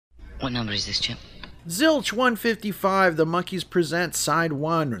What number is this, Chip? Zilch 155, the Monkees present Side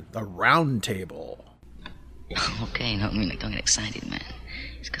 1, The Round Table. Okay, no, don't get excited, man.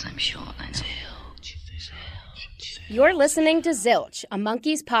 It's because I'm short, I know. You're listening to Zilch, a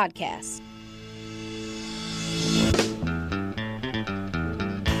Monkees podcast.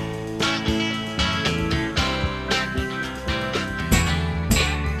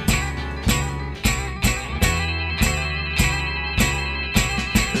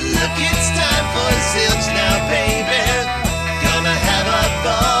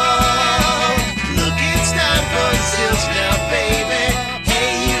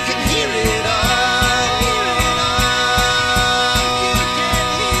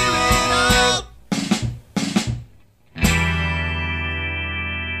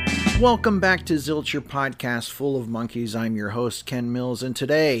 Welcome back to Zilch, your podcast full of monkeys. I'm your host, Ken Mills, and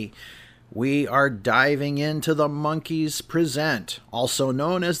today we are diving into the Monkees Present, also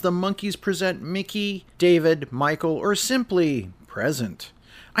known as the Monkees Present Mickey, David, Michael, or simply Present.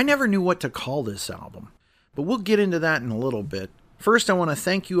 I never knew what to call this album, but we'll get into that in a little bit. First, I want to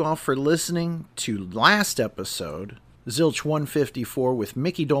thank you all for listening to last episode, Zilch 154, with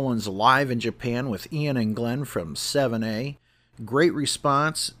Mickey Dolenz live in Japan with Ian and Glenn from 7A. Great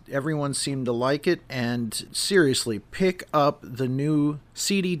response. Everyone seemed to like it. And seriously, pick up the new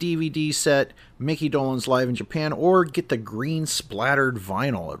CD DVD set, Mickey Dolenz Live in Japan, or get the green splattered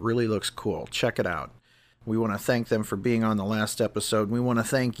vinyl. It really looks cool. Check it out. We want to thank them for being on the last episode. We want to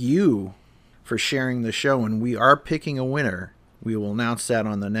thank you for sharing the show, and we are picking a winner. We will announce that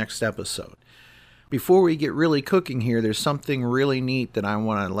on the next episode. Before we get really cooking here, there's something really neat that I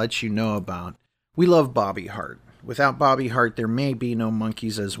want to let you know about. We love Bobby Hart. Without Bobby Hart, there may be no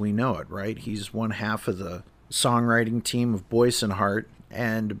Monkees as we know it, right? He's one half of the songwriting team of Boyce and Hart.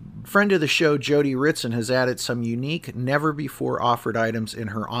 And friend of the show, Jody Ritson, has added some unique, never-before-offered items in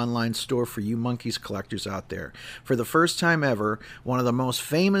her online store for you Monkees collectors out there. For the first time ever, one of the most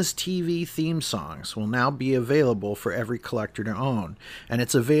famous TV theme songs will now be available for every collector to own. And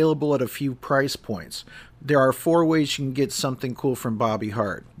it's available at a few price points. There are 4 ways you can get something cool from Bobby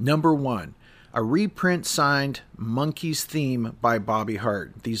Hart. Number 1. A reprint signed Monkees theme by Bobby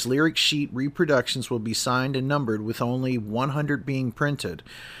Hart. These lyric sheet reproductions will be signed and numbered with only 100 being printed.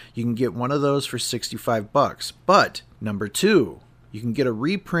 You can get one of those for $65. But, number 2, you can get a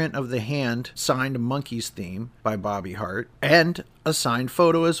reprint of the hand signed Monkees theme by Bobby Hart and a signed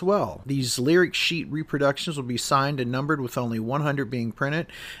photo as well. These lyric sheet reproductions will be signed and numbered with only 100 being printed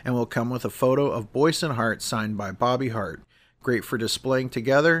and will come with a photo of Boyce and Hart signed by Bobby Hart. Great for displaying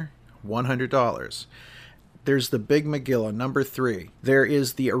together. $100. There's the Big Megillah, number 3. There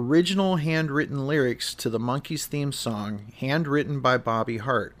is the original handwritten lyrics to the Monkees theme song, handwritten by Bobby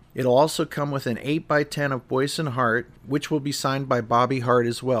Hart. It'll also come with an 8x10 of Boyce and Hart, which will be signed by Bobby Hart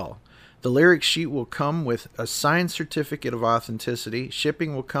as well. The lyric sheet will come with a signed certificate of authenticity.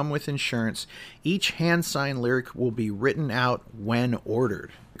 Shipping will come with insurance. Each hand-signed lyric will be written out when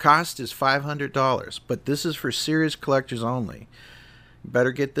ordered. The cost is $500, but this is for serious collectors only.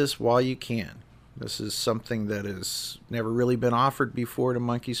 Better get this while you can. This is something that has never really been offered before to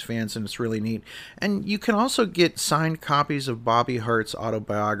Monkees fans, and it's really neat. And you can also get signed copies of Bobby Hart's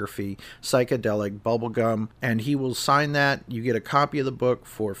autobiography, Psychedelic Bubblegum, and he will sign that. You get a copy of the book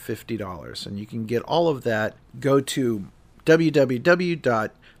for $50, and you can get all of that. Go to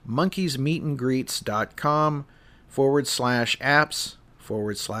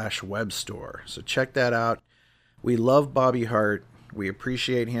www.monkeesmeetandgreets.com/apps/web store. So check that out. We love Bobby Hart. We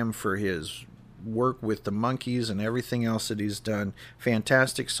appreciate him for his work with the Monkees and everything else that he's done.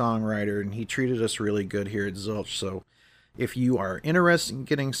 Fantastic songwriter, and he treated us really good here at Zilch. So if you are interested in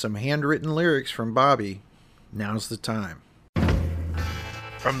getting some handwritten lyrics from Bobby, now's the time.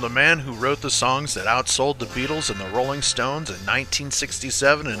 From the man who wrote the songs that outsold the Beatles and the Rolling Stones in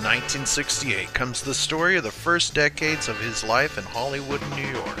 1967 and 1968 comes the story of the first decades of his life in Hollywood and New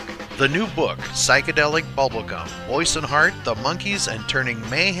York. The new book, Psychedelic Bubblegum, Boyce and Hart, the Monkees, and Turning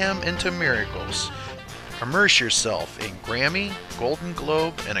Mayhem into Miracles. Immerse yourself in Grammy, Golden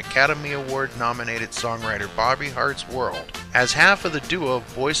Globe, and Academy Award-nominated songwriter Bobby Hart's world. As half of the duo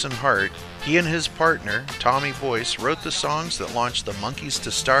of Boyce and Hart, he and his partner, Tommy Boyce, wrote the songs that launched the Monkees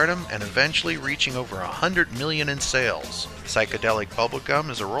to stardom and eventually reaching over 100 million in sales. Psychedelic Bubblegum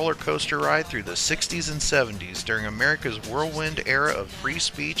is a roller coaster ride through the 60s and 70s during America's whirlwind era of free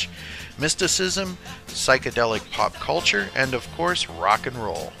speech, mysticism, psychedelic pop culture, and of course, rock and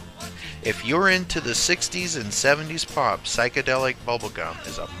roll. If you're into the 60s and 70s pop, Psychedelic Bubblegum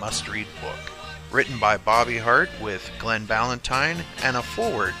is a must-read book. Written by Bobby Hart with Glenn Valentine and a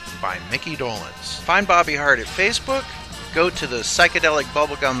foreword by Mickey Dolenz. Find Bobby Hart at Facebook, Go to the Psychedelic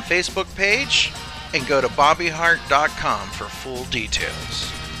Bubblegum Facebook page and go to bobbyhart.com for full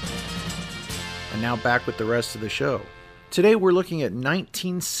details. And now back with the rest of the show. Today we're looking at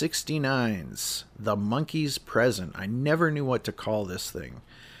 1969's The Monkees Present. I never knew what to call this thing.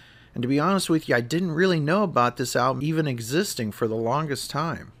 And to be honest with you, I didn't really know about this album even existing for the longest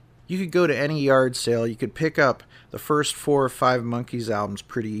time. You could go to any yard sale, you could pick up the first 4 or 5 Monkees albums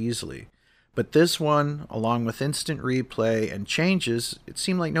pretty easily. But this one, along with Instant Replay and Changes, it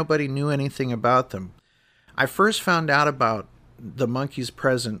seemed like nobody knew anything about them. I first found out about The Monkees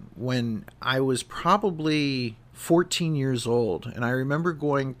Present when I was probably 14 years old, and I remember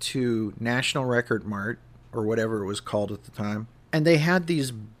going to National Record Mart, or whatever it was called at the time, and they had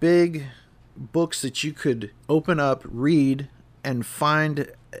these big books that you could open up, read, and find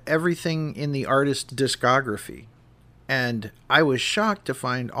everything in the artist's discography. And I was shocked to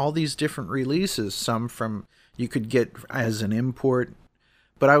find all these different releases, some from you could get as an import,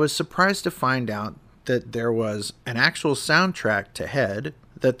 but I was surprised to find out that there was an actual soundtrack to Head,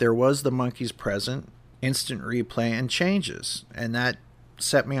 that there was The Monkees Present, Instant Replay, and Changes, and that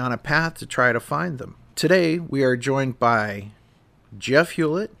set me on a path to try to find them. Today, we are joined by Jeff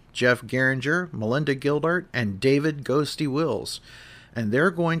Hewlett, Jeff Geringer, Melinda Gildart, and David Ghosty Wills, and they're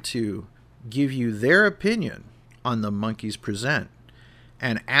going to give you their opinion on The Monkees Present.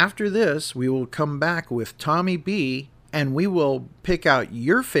 And after this, we will come back with Tommy B, and we will pick out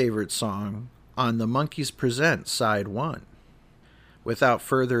your favorite song on The Monkees Present Side 1. Without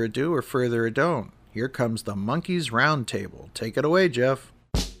further ado or further ado, here comes the Monkees Roundtable. Take it away, Jeff.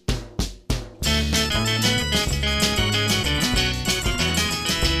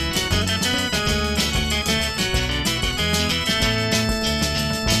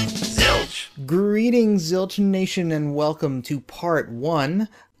 Greetings, Zilch Nation, and welcome to part 1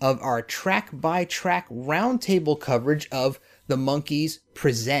 of our track-by-track roundtable coverage of The Monkees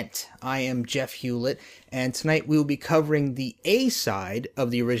Present. I am Jeff Hewlett, and tonight we will be covering the A-side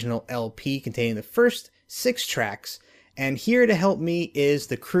of the original LP containing the first 6 tracks, and here to help me is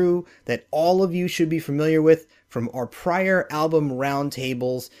the crew that all of you should be familiar with from our prior album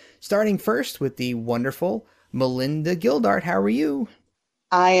roundtables, starting first with the wonderful Melinda Gildart. How are you?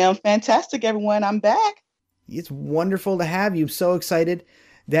 I am fantastic, everyone. I'm back. It's wonderful to have you. I'm so excited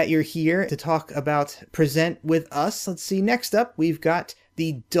that you're here to talk about Present with us. Let's see. Next up, we've got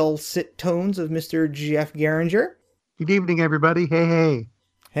the dulcet tones of Mr. Jeff Geringer. Good evening, everybody. Hey.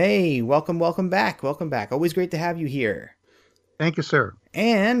 Hey, welcome back. Welcome back. Always great to have you here. Thank you, sir.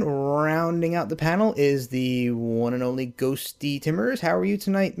 And rounding out the panel is the one and only Ghosty Timmers. How are you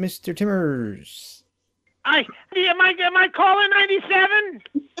tonight, Mr. Timmers? Am I calling 97?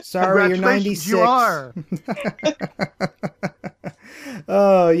 Sorry, you're 96. You are.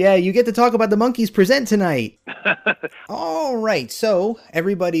 Oh, yeah, you get to talk about the Monkees Present tonight. All right, so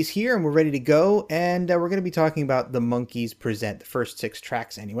everybody's here and we're ready to go, and we're going to be talking about the Monkees Present, the first 6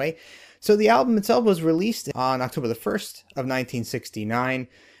 tracks anyway. So the album itself was released on October the 1st of 1969,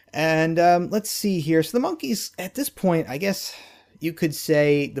 and let's see here. So the Monkees, at this point, I guess you could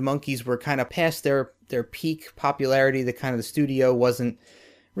say the Monkees were kind of past their peak popularity. The studio wasn't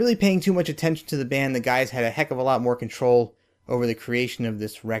really paying too much attention to the band. The guys had a heck of a lot more control over the creation of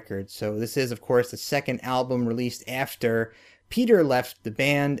this record. So this is, of course, the second album released after Peter left the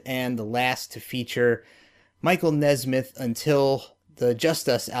band and the last to feature Michael Nesmith until the Just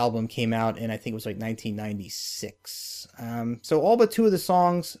Us album came out in, I think it was like 1996. So all but 2 of the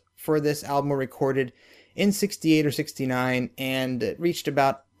songs for this album were recorded in 68 or 69, and it reached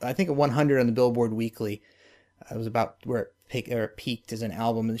about, I think, a 100 on the Billboard Weekly. It was about where it peaked as an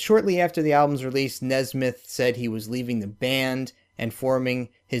album. And shortly after the album's release, Nesmith said he was leaving the band and forming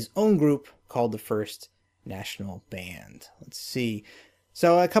his own group called the First National Band. Let's see.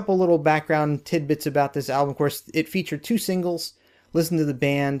 So a couple little background tidbits about this album. Of course, it featured 2 singles. Listen to the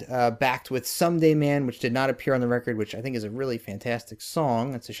band, backed with Someday Man, which did not appear on the record, which I think is a really fantastic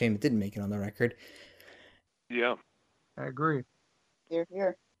song. It's a shame it didn't make it on the record. Yeah. I agree.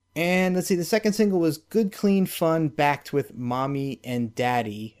 Here. And let's see, the second single was Good Clean Fun, backed with Mommy and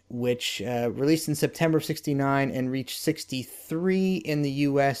Daddy, which released in September of 69 and reached 63 in the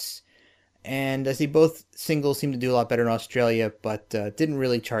US. And I see both singles seem to do a lot better in Australia, but didn't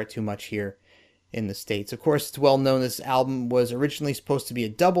really chart too much here in the States. Of course, it's well known this album was originally supposed to be a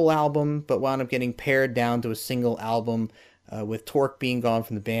double album, but wound up getting pared down to a single album. With Torque being gone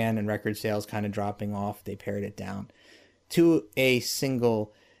from the band and record sales kind of dropping off, they pared it down to a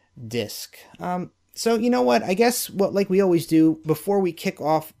single disc. So you know what? I guess like we always do, before we kick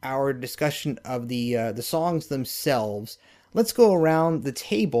off our discussion of the songs themselves, let's go around the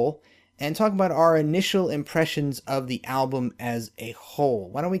table and talk about our initial impressions of the album as a whole.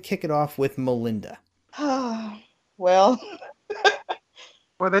 Why don't we kick it off with Melinda? Well,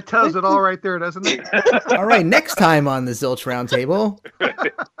 Well, that tells it all right there, doesn't it? All right, next time on the Zilch Roundtable.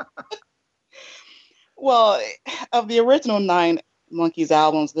 well, of the original 9 Monkees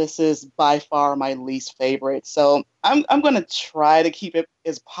albums, this is by far my least favorite. So I'm going to try to keep it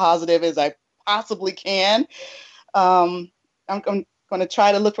as positive as I possibly can. I'm going to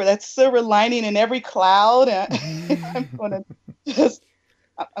try to look for that silver lining in every cloud. I'm going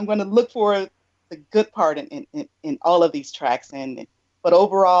to look for the good part in all of these tracks. But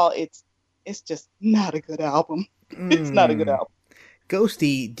overall, it's just not a good album. It's not a good album.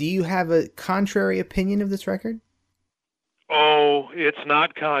 Ghosty, do you have a contrary opinion of this record? Oh, it's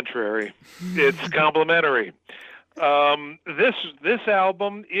not contrary. It's complimentary. This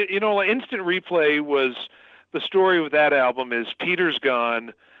album, Instant Replay was, the story of that album is Peter's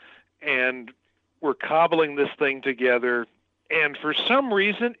gone, and we're cobbling this thing together. And for some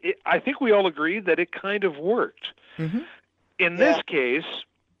reason, I think we all agreed that it kind of worked. Mm-hmm. In this case,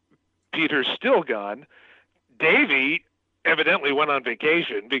 Peter's still gone. Davey evidently went on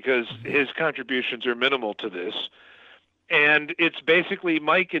vacation because his contributions are minimal to this. And it's basically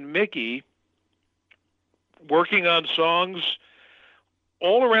Mike and Mickey working on songs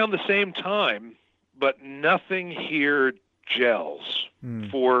all around the same time, but nothing here gels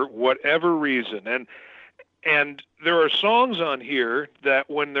for whatever reason. And there are songs on here that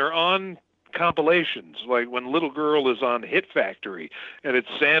when they're on compilations, like when Little Girl is on Hit Factory and it's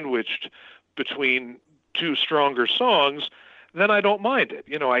sandwiched between 2 stronger songs, then I don't mind it.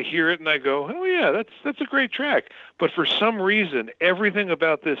 I hear it and I go, oh yeah, that's a great track. But for some reason, everything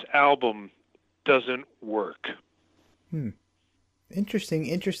about this album doesn't work.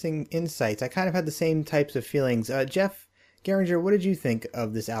 Interesting insights. I kind of had the same types of feelings. Jeff Geringer, what did you think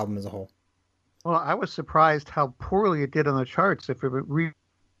of this album as a whole? Well, I was surprised how poorly it did on the charts if it reached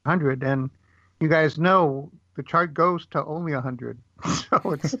 100. And you guys know the chart goes to only 100. So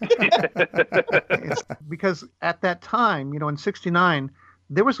it's because at that time, in 69,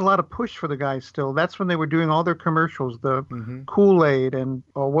 there was a lot of push for the guys still. That's when they were doing all their commercials, the Kool-Aid and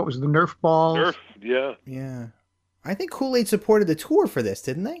what was the Nerf balls? Nerf, yeah. Yeah. I think Kool-Aid supported the tour for this,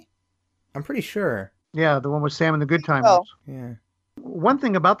 didn't they? I'm pretty sure. Yeah, the one with Sam and the Good Timers. Oh. Yeah. One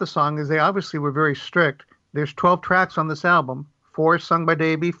thing about the song is they obviously were very strict. There's 12 tracks on this album, 4 sung by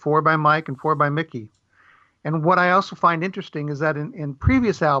Davey, 4 by Mike, and 4 by Mickey. And what I also find interesting is that in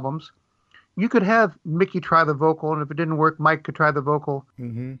previous albums, you could have Mickey try the vocal, and if it didn't work, Mike could try the vocal.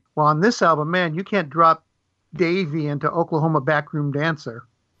 Mm-hmm. Well, on this album, man, you can't drop Davey into Oklahoma Backroom Dancer.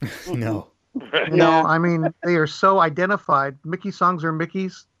 No. I mean, they are so identified. Mickey songs are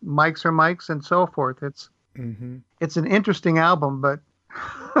Mickey's, Mike's are Mike's, and so forth. It's an interesting album, but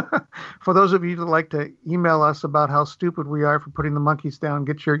for those of you that like to email us about how stupid we are for putting the Monkees down,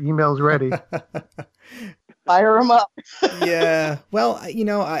 get your emails ready. Fire them up. Yeah. Well,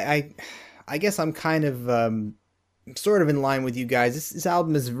 I guess I'm kind of sort of in line with you guys. This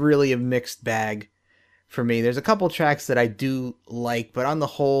album is really a mixed bag for me. There's a couple tracks that I do like, but on the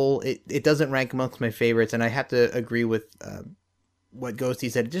whole, it doesn't rank amongst my favorites, and I have to agree with what Ghosty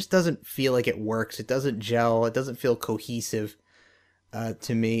said. It just doesn't feel like it works. It doesn't gel. It doesn't feel cohesive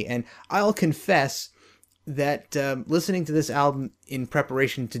to me. And I'll confess that listening to this album in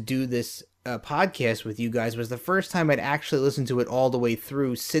preparation to do this podcast with you guys was the first time I'd actually listened to it all the way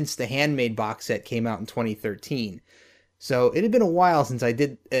through since the Handmade box set came out in 2013. So it had been a while since I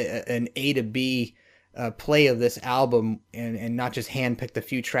did an A to B play of this album and not just handpicked a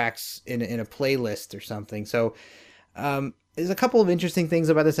few tracks in a playlist or something. So there's a couple of interesting things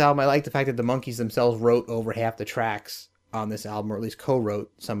about this album. I like the fact that the Monkees themselves wrote over half the tracks on this album, or at least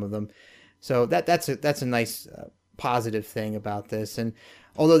co-wrote some of them. So that's a nice positive thing about this. And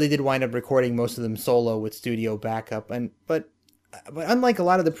although they did wind up recording most of them solo with studio backup, but unlike a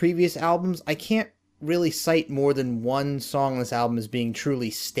lot of the previous albums, I can't really cite more than one song on this album as being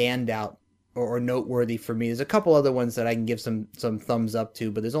truly standout or noteworthy for me. There's a couple other ones that I can give some thumbs up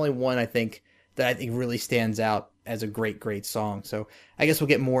to, but there's only one I think really stands out as a great song. So I guess we'll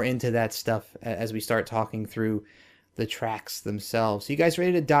get more into that stuff as we start talking through the tracks themselves. So you guys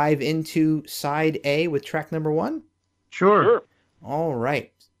ready to dive into side A with track number 1? Sure. All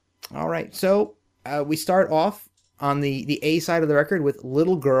right. So we start off on the A side of the record with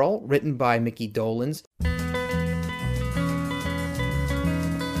Little Girl, written by Mickey Dolenz.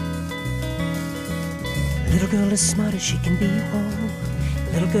 Little girl as smart as she can be,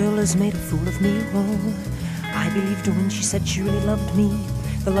 oh. Little girl has made a fool of me, oh. I believed her when she said she really loved me.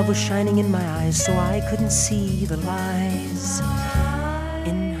 The love was shining in my eyes, so I couldn't see the lies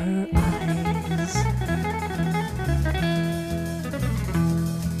in her eyes.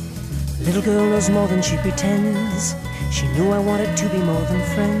 Little girl knows more than she pretends. She knew I wanted to be more than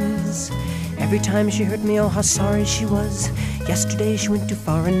friends. Every time she hurt me, oh how sorry she was. Yesterday she went too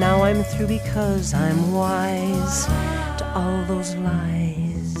far and now I'm through because I'm wise to all those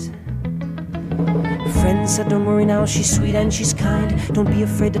lies. Friends said don't worry now, she's sweet and she's kind. Don't be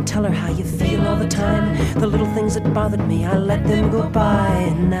afraid to tell her how you feel all the time. The little things that bothered me, I let them go by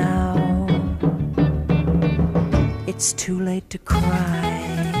now. It's too late to cry.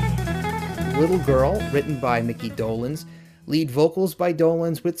 Little Girl, written by Mickey Dolenz. Lead vocals by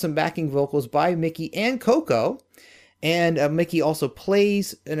Dolenz with some backing vocals by Mickey and Coco. And Mickey also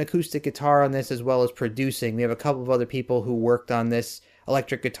plays an acoustic guitar on this as well as producing. We have a couple of other people who worked on this.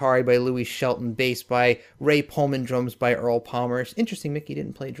 Electric guitar by Louis Shelton, bass by Ray Pullman, drums by Earl Palmer. It's interesting, Mickey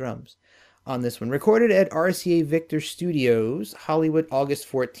didn't play drums on this one. Recorded at RCA Victor Studios, Hollywood,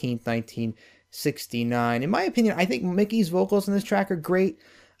 August 14th, 1969. In my opinion, I think Mickey's vocals on this track are great.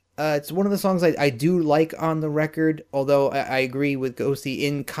 It's one of the songs I do like on the record, although I agree with Ghosty.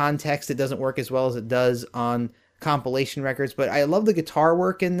 In context, it doesn't work as well as it does on compilation records, but I love the guitar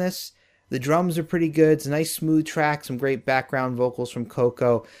work in this. The drums are pretty good. It's a nice smooth track, some great background vocals from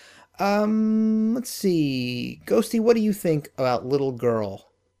Coco. Let's see. Ghosty, what do you think about Little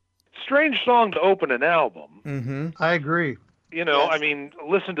Girl? Strange song to open an album. Mm-hmm. I agree. You know, Yes. I mean,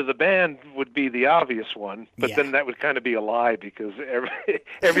 listen to the band would be the obvious one, but then that would kind of be a lie because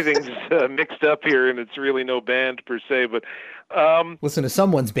everything's mixed up here and it's really no band per se. But listen to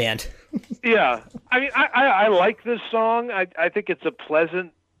someone's band. yeah, I mean, I like this song. I think it's a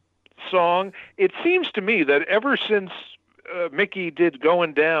pleasant song. It seems to me that ever since Mickey did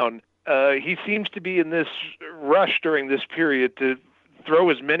Going Down, he seems to be in this rush during this period to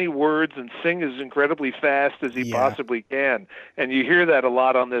throw as many words and sing as incredibly fast as he possibly can. And you hear that a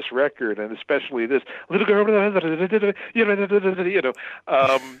lot on this record, and especially this little girl, you know,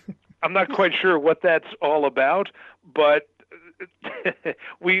 I'm not quite sure what that's all about, but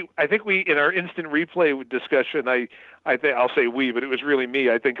I think we, in our instant replay discussion, I'll say we, but it was really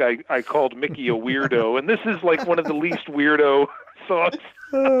me. I think I called Mickey a weirdo, and this is like one of the least weirdo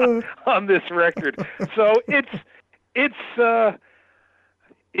songs on this record. So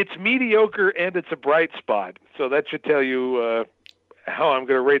it's mediocre and it's a bright spot. So that should tell you how I'm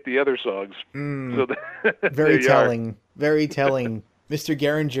going to rate the other songs. So Very telling. Very telling. Mr.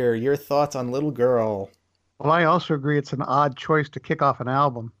 Geringer, your thoughts on Little Girl? Well, I also agree it's an odd choice to kick off an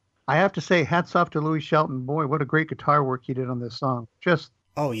album. I have to say, hats off to Louis Shelton. Boy, what a great guitar work he did on this song. Just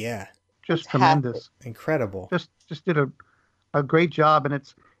tremendous. Incredible. Just did a great job. And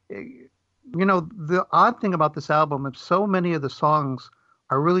it's, you know, the odd thing about this album is so many of the songs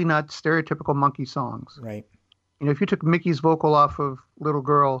are really not stereotypical Monkey songs. Right. You know, if you took Mickey's vocal off of Little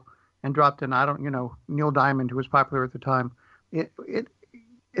Girl and dropped in, Neil Diamond, who was popular at the time,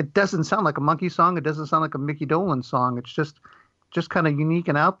 it doesn't sound like a Monkey song. It doesn't sound like a Mickey Dolenz song. It's just kind of unique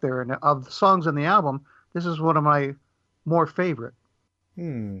and out there. And of the songs on the album, this is one of my more favorite.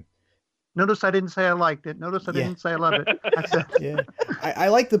 Notice I didn't say I liked it. Notice I didn't say I love it. I said, I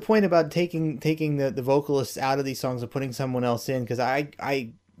like the point about taking the vocalists out of these songs and putting someone else in, because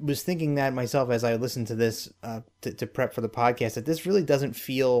I was thinking that myself as I listened to this to prep for the podcast, that this really doesn't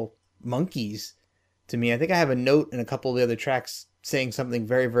feel Monkeys to me. I think I have a note in a couple of the other tracks saying something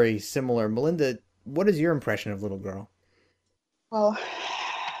very, very similar. Melinda, what is your impression of Little Girl? Well,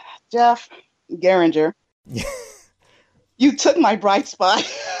 Jeff Geringer, you took my bright spot.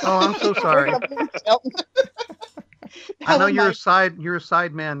 Oh, I'm so sorry. I know you're a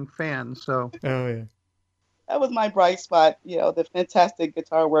Sideman fan, so. Oh yeah. That was my bright spot. You know, the fantastic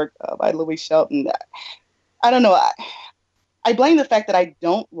guitar work by Louis Shelton. I don't know. I blame the fact that I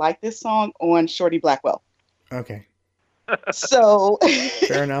don't like this song on Shorty Blackwell. Okay. So.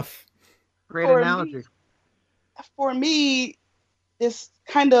 Fair enough. Great analogy. For me, this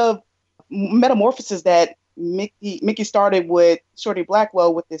kind of metamorphosis that Mickey started with Shorty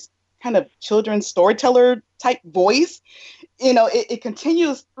Blackwell with this kind of children's storyteller type voice, you know, it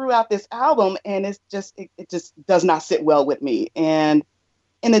continues throughout this album, and it just does not sit well with me. And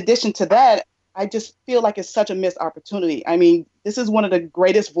in addition to that, I just feel like it's such a missed opportunity. I mean, this is one of the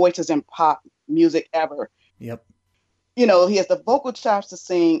greatest voices in pop music ever. Yep. You know, he has the vocal chops to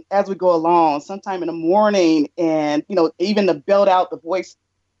sing As We Go Along, Sometime in the Morning, and, you know, even to build out the voice,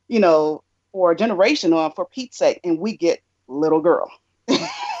 you know, for a generation or for Pete's sake, and we get Little Girl.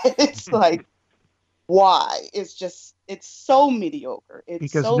 It's like, why? It's so mediocre.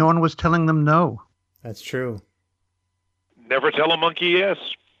 Because no one was telling them no. That's true. Never tell a monkey yes.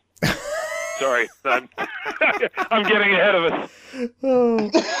 Sorry, I'm getting ahead of it. Oh,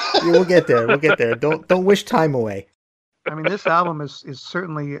 yeah, we'll get there. Don't wish time away. I mean, this album is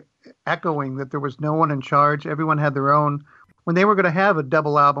certainly echoing that there was no one in charge. Everyone had their own. When they were going to have a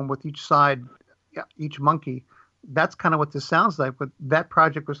double album with each side, each monkey, that's kind of what this sounds like. But that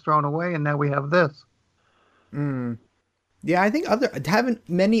project was thrown away, and now we have this. Yeah, I think haven't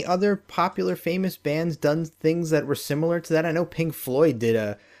many other popular, famous bands done things that were similar to that? I know Pink Floyd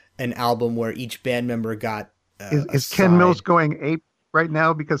did an album where each band member got Is Ken Mills going ape right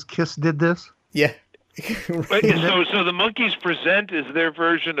now because Kiss did this? Yeah. Right. So the Monkees Present is their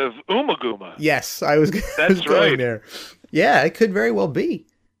version of Ummagumma. Yes, I was That's going right. there. Yeah, it could very well be.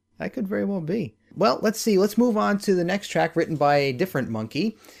 Well, let's see. Let's move on to the next track written by a different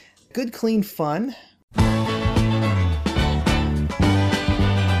monkey. Good Clean Fun.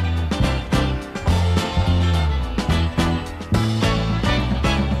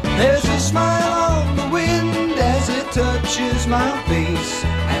 There's a smile on the wind as it touches my face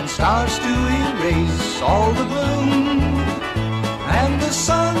and starts to erase all the gloom. And the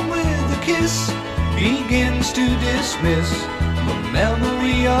sun with a kiss begins to dismiss the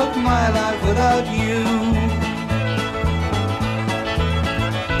memory of my life without you.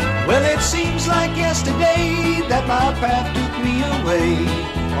 Well, it seems like yesterday that my path took me away,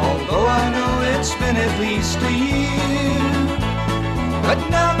 although I know it's been at least a year. But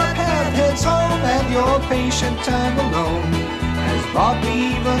now my path heads home, and your patient time alone has brought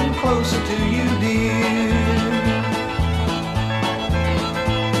me even closer to you, dear.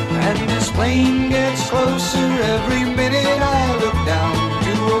 And this plane gets closer every minute I look down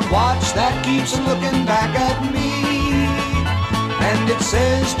to a watch that keeps looking back at me. And it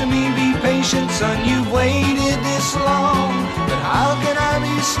says to me, be patient, son, you've waited this long, but how can I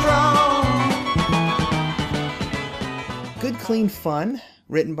be strong? Good Clean Fun,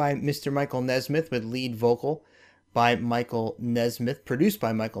 written by Mr. Michael Nesmith with lead vocal by Michael Nesmith, produced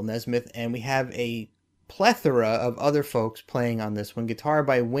by Michael Nesmith, and we have a plethora of other folks playing on this one. Guitar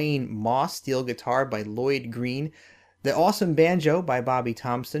by Wayne Moss, steel guitar by Lloyd Green, the awesome banjo by Bobby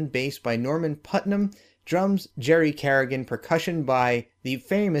Thompson, bass by Norman Putnam, drums Jerry Carrigan, percussion by the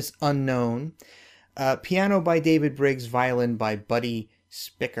famous Unknown, piano by David Briggs, violin by Buddy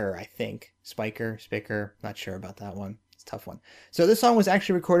Spicker, I think. Spiker, not sure about that one. It's a tough one. So this song was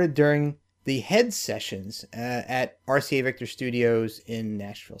actually recorded during the Head sessions at RCA Victor Studios in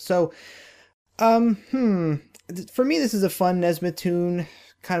Nashville. So, for me, this is a fun Nesmith tune,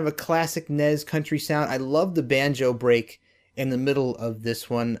 kind of a classic Nez country sound. I love the banjo break in the middle of this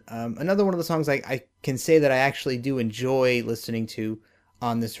one. Another one of the songs I can say that I actually do enjoy listening to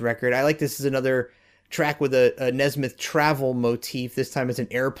on this record. I like this is another track with a Nesmith travel motif. This time it's an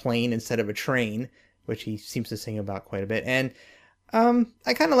airplane instead of a train, which he seems to sing about quite a bit. And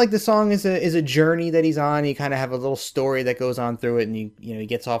I kind of like the song as a journey that he's on. You kind of have a little story that goes on through it, and he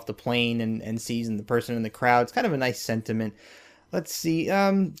gets off the plane and sees the person in the crowd. It's kind of a nice sentiment. Let's see,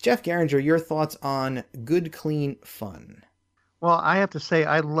 Jeff Garinger, your thoughts on Good Clean Fun? Well, I have to say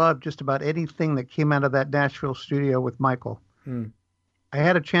I love just about anything that came out of that Nashville studio with Michael. I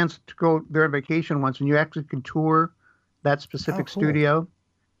had a chance to go there on vacation once, and you actually can tour that specific studio.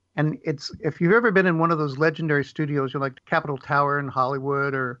 And if you've ever been in one of those legendary studios, like Capitol Tower in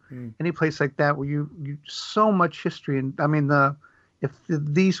Hollywood or any place like that, where you so much history. And I mean, if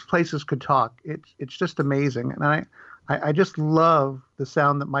these places could talk, it's just amazing. And I just love the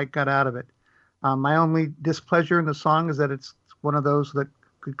sound that Mike got out of it. My only displeasure in the song is that it's one of those that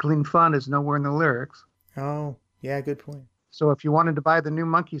Good Clean Fun is nowhere in the lyrics. Oh, yeah, good point. So if you wanted to buy the new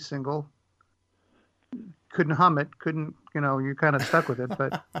Monkey single, couldn't hum it, you're kind of stuck with it.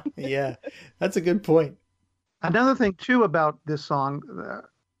 But yeah, that's a good point. Another thing too about this song,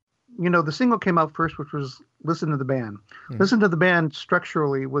 the single came out first, which was Listen to the Band. Listen to the Band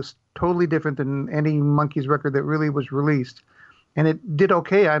structurally was totally different than any Monkees record that really was released. And it did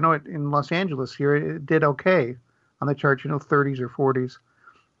okay. I know it in Los Angeles here, it did okay on the charts, 30s or 40s.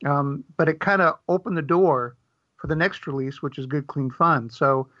 But it kind of opened the door for the next release, which is Good Clean Fun.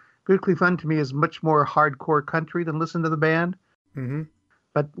 So Good Clean Fun to me is much more hardcore country than Listen to the Band.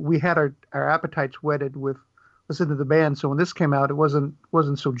 But we had our appetites whetted with Listen to the Band. So when this came out, it wasn't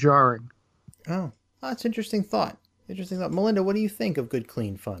so jarring. Oh, that's interesting thought. Melinda, what do you think of Good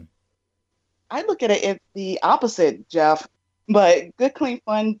Clean Fun? I look at it the opposite, Jeff. But Good Clean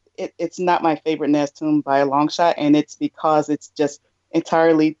Fun, it's not my favorite Nez tune by a long shot, and it's because it's just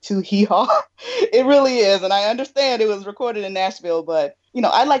entirely too hee-haw. It really is, and I understand it was recorded in Nashville, but,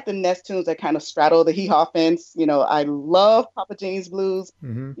 I like the Nez tunes that kind of straddle the hee-haw fence. I love Papa Jean's Blues.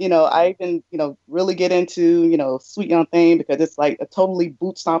 I even, really get into, Sweet Young Thing because it's like a totally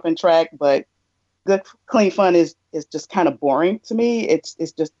boot-stomping track, but Good Clean Fun is just kind of boring to me. It's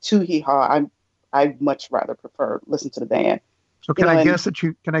just too hee-haw. I much rather prefer listen to the band. So can I guess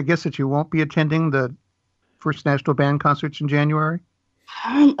that you won't be attending the First National Band concerts in January?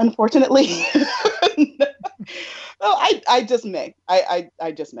 Unfortunately, well, I just may.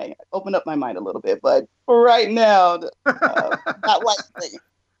 I just may open up my mind a little bit, but for right now, not likely.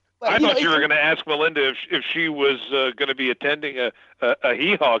 But, I thought you were going to ask Melinda if she was going to be attending a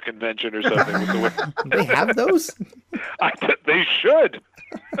hee-haw convention or something. They have those? They should.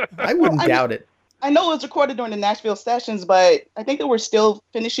 I wouldn't doubt it. I know it was recorded during the Nashville sessions, but I think they were still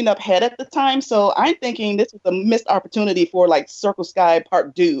finishing up Head at the time. So I'm thinking this was a missed opportunity for like Circle Sky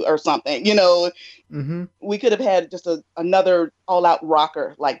Part 2 or something. We could have had just another all-out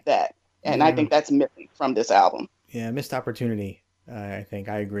rocker like that. And I think that's missing from this album. Yeah, missed opportunity. I think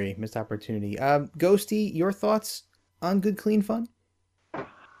I agree. Missed opportunity. Ghosty, your thoughts on Good Clean Fun?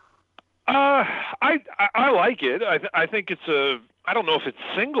 I like it. I think it's I don't know if it's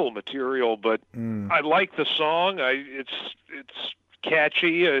single material, but I like the song. It's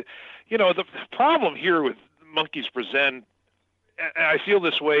catchy. The problem here with Monkees Present, and I feel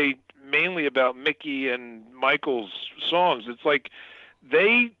this way mainly about Mickey and Michael's songs. It's like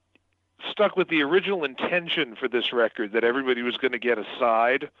they stuck with the original intention for this record that everybody was going to get a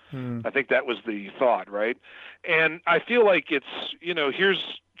side. I think that was the thought, right? And I feel like it's,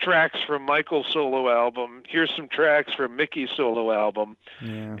 here's tracks from Michael's solo album, here's some tracks from Mickey's solo album,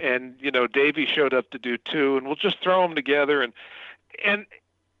 and, Davey showed up to do 2, and we'll just throw them together. And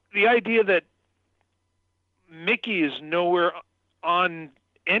the idea that Mickey is nowhere on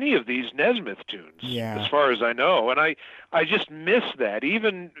any of these Nesmith tunes, as far as I know. And I just miss that.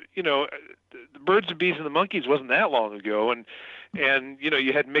 Even, the Birds and Bees and the Monkees wasn't that long ago. And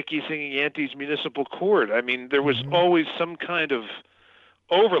you had Mickey singing Yankees Municipal Court. I mean, there was always some kind of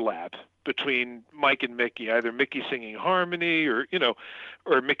overlap between Mike and Mickey, either Mickey singing harmony or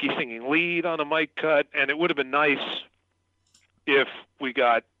Mickey singing lead on a mic cut. And it would have been nice if we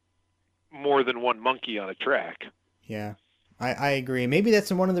got more than one monkey on a track. Yeah. I agree. Maybe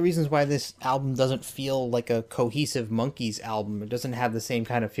that's one of the reasons why this album doesn't feel like a cohesive Monkees album. It doesn't have the same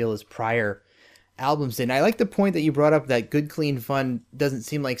kind of feel as prior albums did. And I like the point that you brought up that Good Clean Fun doesn't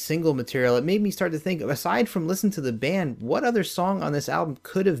seem like single material. It made me start to think, aside from Listen to the Band, what other song on this album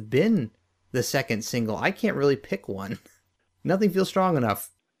could have been the second single? I can't really pick one. Nothing feels strong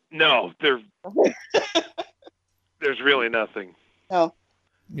enough. No, there's really nothing. No.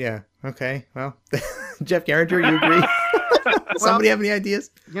 Yeah. Okay. Well, Jeff Garringer, you agree? Somebody have any ideas?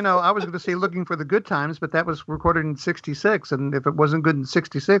 I was going to say Looking for the Good Times, but that was recorded in 66. And if it wasn't good in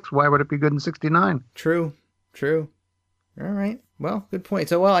 66, why would it be good in 69? True. All right. Well, good point.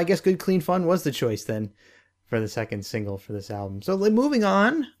 So, I guess Good Clean Fun was the choice then for the second single for this album. So moving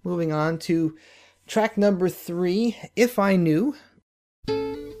on to track number 3, If I Knew.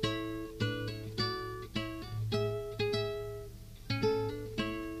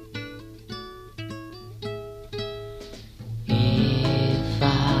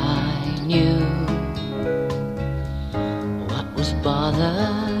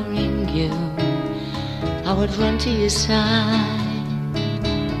 Bothering you, I would run to your side.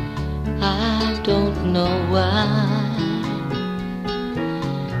 I don't know why.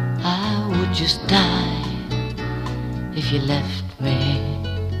 I would just die if you left me.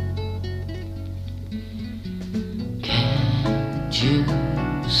 Can't you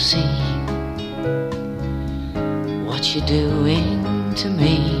see what you're doing to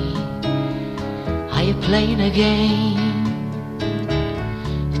me? Are you playing a game?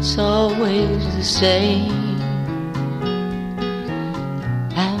 It's always the same.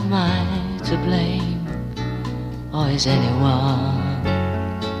 Am I to blame, or is anyone?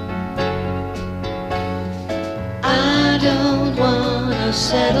 I don't wanna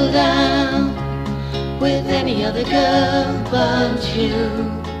settle down with any other girl but you.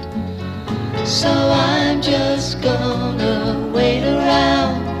 So I'm just gonna wait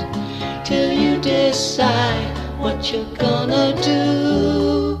around till you decide what you're gonna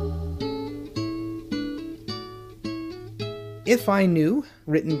do. If I Knew,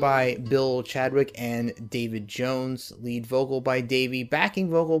 written by Bill Chadwick and David Jones, lead vocal by Davey, backing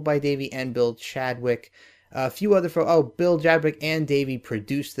vocal by Davey and Bill Chadwick. A few other Bill Chadwick and Davey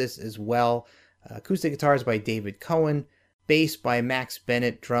produced this as well. Acoustic guitars by David Cohen, bass by Max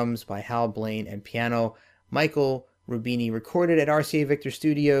Bennett, drums by Hal Blaine, and piano Michael Rubini. Recorded at RCA Victor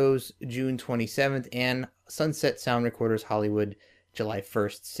Studios June 27th and Sunset Sound Recorders Hollywood July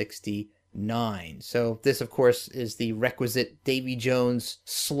 1st, 1969. So this, of course, is the requisite Davy Jones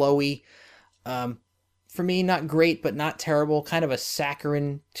slowy. For me, not great, but not terrible. Kind of a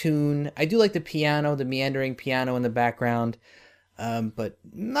saccharine tune. I do like the piano, the meandering piano in the background. but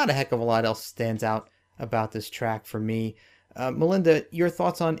not a heck of a lot else stands out about this track for me. Melinda, your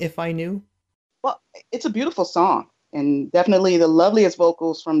thoughts on If I Knew? Well, it's a beautiful song, and definitely the loveliest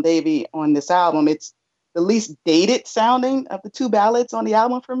vocals from Davy on this album. It's the least dated sounding of the two ballads on the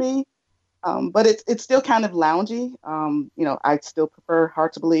album for me. But it's still kind of loungy. I still prefer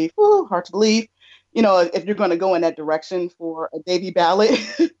Hard to Believe. Ooh, Hard to Believe. If you're going to go in that direction for a Davy ballad.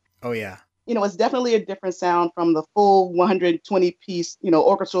 Oh, yeah. It's definitely a different sound from the full 120-piece,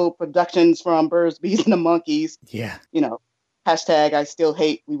 orchestral productions from Birds, Bees, and the Monkees. Yeah. Hashtag I still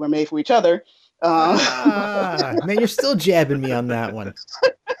hate We Were Made for Each Other. Man, you're still jabbing me on that one.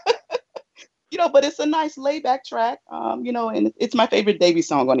 But it's a nice laid-back track, and it's my favorite Davy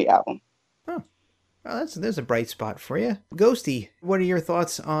song on the album. Oh, well, there's a bright spot for you. Ghosty, what are your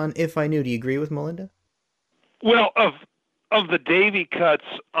thoughts on If I Knew? Do you agree with Melinda? Well, of the Davy cuts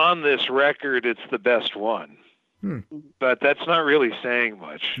on this record, it's the best one. But that's not really saying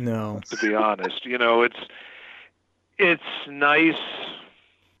much. No. To be honest. It's nice.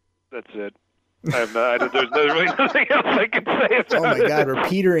 That's it. There's really nothing else I can say about it. Oh my God, we're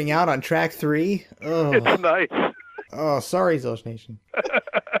petering out on track 3. Oh. It's nice. Oh, sorry, Zilch Nation.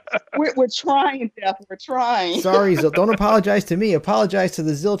 We're trying, Jeff. We're trying. Sorry, Zilch. Don't apologize to me. Apologize to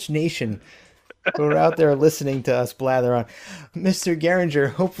the Zilch Nation who are out there listening to us blather on. Mr. Geringer,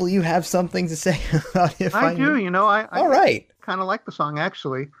 hopefully you have something to say about If I do. Knew. All right. Kind of like the song,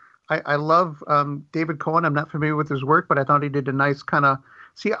 actually. I love David Cohen. I'm not familiar with his work, but I thought he did a nice kind of...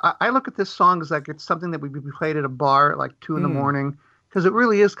 See, I look at this song as like it's something that would be played at a bar at like 2 in the morning, because it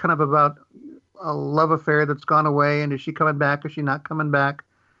really is kind of about a love affair that's gone away, and is she coming back? Is she not coming back?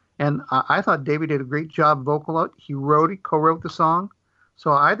 And I thought Davey did a great job vocal. He co-wrote the song,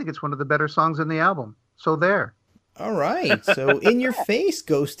 so I think it's one of the better songs in the album. So there. All right. So in your face,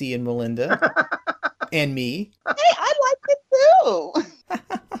 Ghosty and Melinda, and me. Hey, I liked it too.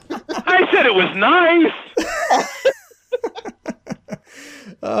 I said it was nice.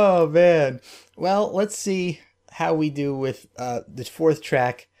 Oh, man. Well, let's see how we do with the fourth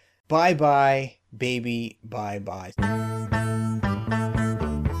track, Bye Bye, Baby, Bye Bye.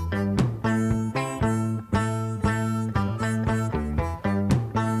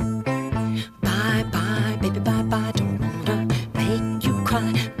 Bye bye, baby, bye bye, don't wanna make you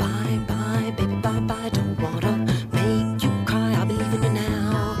cry. Bye bye, baby, bye bye, don't wanna make you cry. I'll be leaving you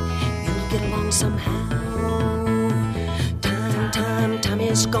now, you'll get along somehow. Time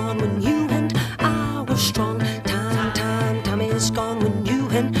is gone when you and I were strong. Time is gone when you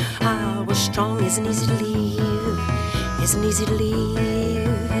and I were strong. Isn't easy to leave, isn't easy to leave.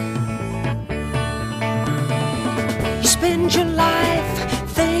 You spend your life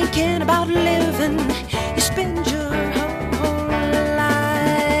thinking about living. You spend your whole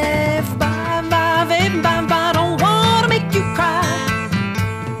life. Bye bye, baby, bye bye. Don't wanna make you cry.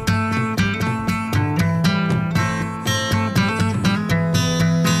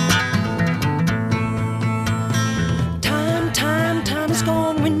 Time is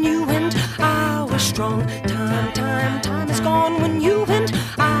gone when you and I were strong. Time is gone when you and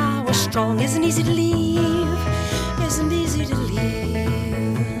I were strong. Isn't easy to leave, isn't easy to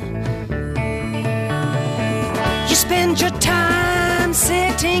leave. You spend your time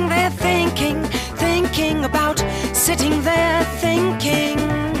sitting there thinking about sitting there thinking.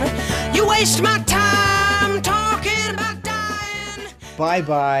 You waste my time talking about dying. Bye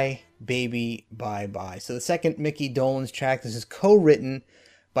Bye, Baby, Bye Bye. So the second Mickey Dolenz track, this is co-written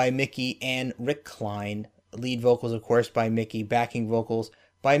by Mickey and Rick Klein. Lead vocals, of course, by Mickey. Backing vocals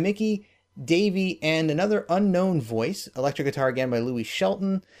by Mickey, Davey, and another unknown voice. Electric guitar again by Louis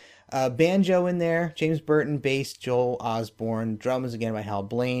Shelton. Banjo in there, James Burton. Bass, Joel Osborne. Drums again by Hal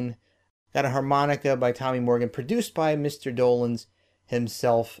Blaine. Got a harmonica by Tommy Morgan. Produced by Mr. Dolenz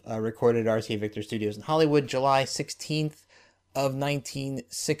himself. Recorded at RCA Victor Studios in Hollywood, July 16th of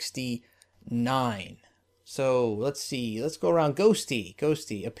 1969. So let's see. Let's go around.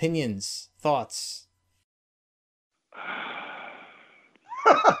 Ghosty, opinions, thoughts.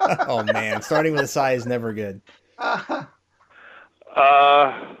 Oh man, starting with a sigh is never good.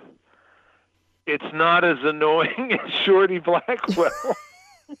 It's not as annoying as Shorty Blackwell.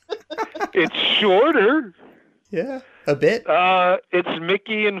 It's shorter. Yeah, a bit. It's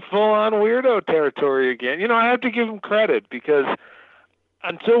Mickey in full-on weirdo territory again. I have to give him credit because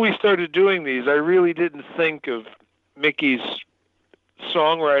until we started doing these, I really didn't think of Mickey's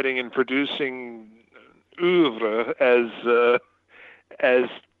songwriting and producing oeuvre as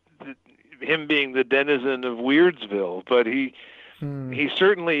him being the denizen of Weirdsville, but he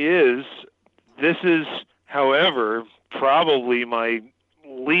certainly is. This is, however, probably my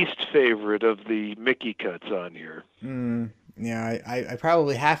least favorite of the Mickey cuts on here. Yeah, I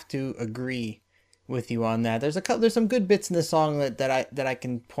probably have to agree with you on that. There's some good bits in the song that I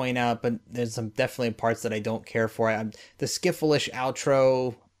can point out, but there's some definitely parts that I don't care for. The skiffle-ish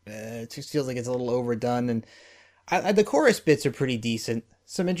outro, it just feels like it's a little overdone, and the chorus bits are pretty decent.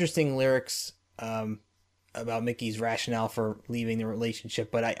 Some interesting lyrics about Mickey's rationale for leaving the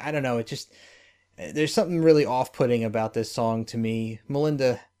relationship, but I don't know. It just there's something really off-putting about this song to me.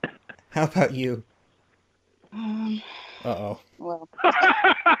 Melinda, how about you? Uh-oh. Well,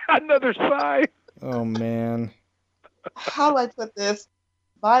 Another sigh. Oh, man. how do I put this?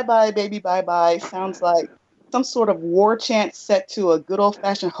 Bye bye, baby, bye bye sounds like some sort of war chant set to a good old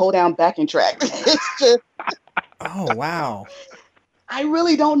fashioned hoedown backing track. It's just. Oh, wow. I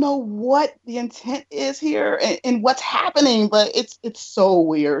really don't know what the intent is here and what's happening, but it's so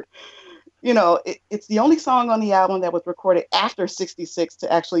weird. You know, it's the only song on the album that was recorded after 66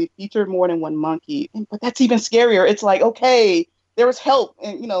 to actually feature more than one monkey. But that's even scarier. It's like, okay, there was help.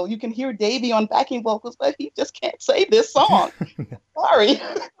 And, you know, you can hear Davey on backing vocals, but he just can't save this song. Sorry.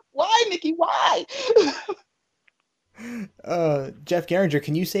 Why, Mickey? Why? Jeff Garinger,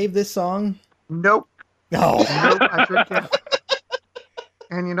 can you save this song? Nope. No. Nope, I sure can't.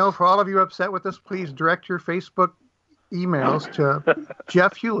 And, you know, for all of you upset with us, please direct your Facebook emails to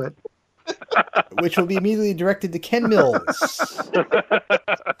Jeff Hewlett. Which will be immediately directed to Ken Mills, the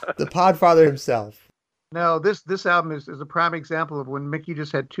Podfather himself. No, this album is a prime example of when Mickey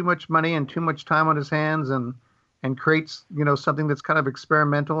just had too much money and too much time on his hands and creates, you know, something that's kind of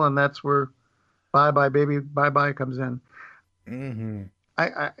experimental, and that's where Bye Bye Baby Bye Bye comes in. Mm-hmm.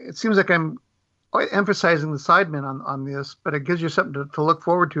 It seems like I'm emphasizing the sidemen on this, but it gives you something to look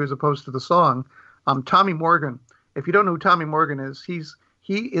forward to as opposed to the song. Tommy Morgan. If you don't know who Tommy Morgan is,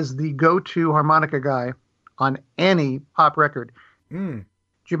 he is the go-to harmonica guy on any pop record.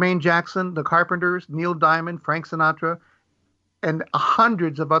 Jermaine Jackson, the Carpenters, Neil Diamond, Frank Sinatra, and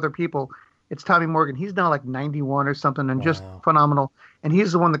hundreds of other people. It's Tommy Morgan. He's now like 91 or something and just phenomenal. And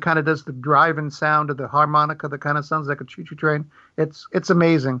he's the one that kind of does the driving sound of the harmonica that kind of sounds like a choo-choo train. It's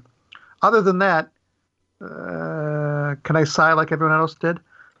amazing. Other than that, can I sigh like everyone else did?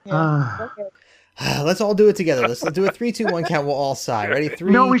 Yeah. Okay. Let's all do it together. Let's do a 3, 2, 1 count. We'll all sigh. Ready? 3.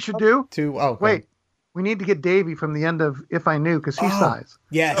 You know what we should do? 2. Oh, wait. We need to get Davey from the end of If I Knew, because he sighs.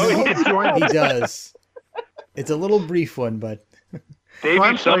 Yes, he does. It's a little brief one, but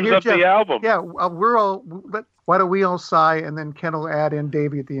Davey sums up the album. Yeah, why don't we all sigh, and then Ken will add in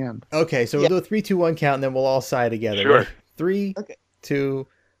Davey at the end. Okay, so we'll do a 3, 2, 1 count, and then we'll all sigh together. Sure. Ready? 3, 2,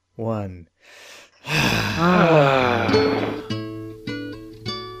 1.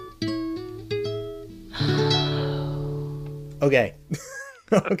 Okay.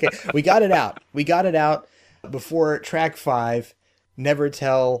 Okay. We got it out before track 5, Never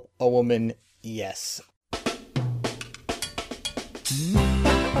Tell a Woman Yes.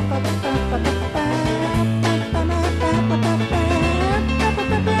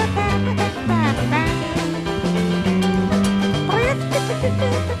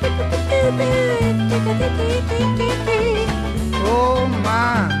 Oh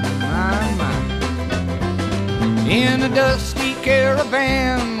my, my, my. In a dusty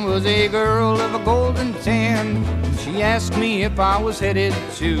caravan was a girl of a golden tan. She asked me if I was headed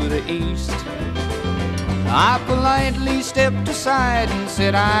to the east. I politely stepped aside and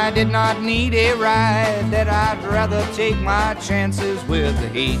said I did not need a ride, that I'd rather take my chances with the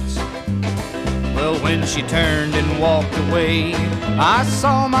heat. Well, when she turned and walked away, I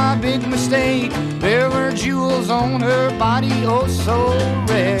saw my big mistake. There were jewels on her body, oh so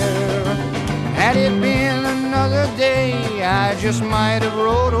rare. Had it been another day, I just might have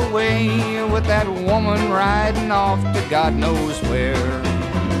rode away with that woman riding off to God knows where.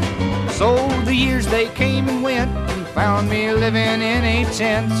 So the years they came and went and found me living in a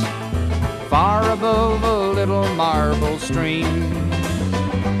tent far above a little marble stream.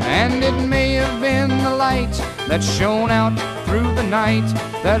 And it may have been the light that shone out through the night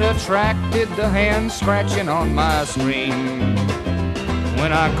that attracted the hand scratching on my screen.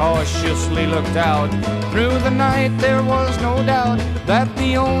 When I cautiously looked out through the night, there was no doubt that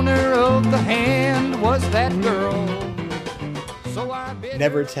the owner of the hand was that girl. So I bid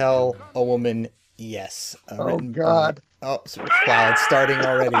Never Tell a Woman Yes. Oh, God. Wow, it's starting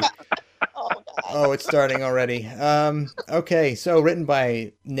already. Oh, it's starting already. Okay, so written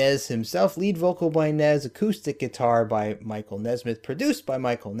by Nez himself, lead vocal by Nez, acoustic guitar by Michael Nesmith, produced by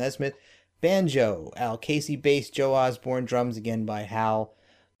Michael Nesmith, banjo, Al Casey, bass, Joe Osborne, drums again by Hal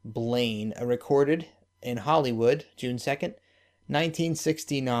Blaine, recorded in Hollywood, June 2nd,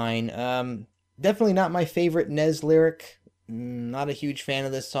 1969. Definitely not my favorite Nez lyric. Not a huge fan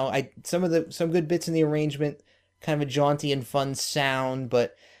of this song. Some good bits in the arrangement kind of a jaunty and fun sound,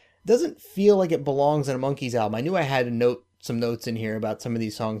 but doesn't feel like it belongs on a Monkees album. I knew I had some notes in here about some of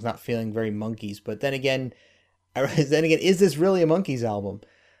these songs not feeling very Monkees, but then again, is this really a Monkees album?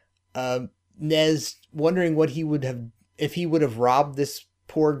 Nez wondering what he would have, if he would have robbed this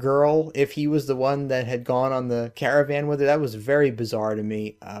poor girl if he was the one that had gone on the caravan with her. That was very bizarre to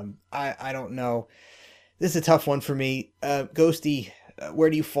me. I don't know. This is a tough one for me. Ghosty, where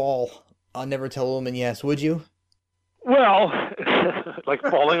do you fall on Never Tell a Woman Yes? Would you? Well, like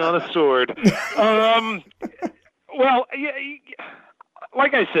falling on a sword. Well, yeah,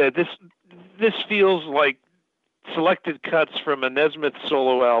 like I said, this feels like selected cuts from a Nesmith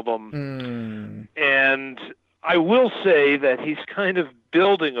solo album. And I will say that he's kind of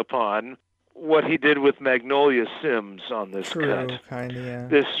building upon what he did with Magnolia Sims on this cut. Kind of, yeah.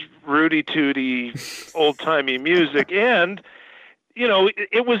 This Rudy-tooty, old-timey music. And, you know,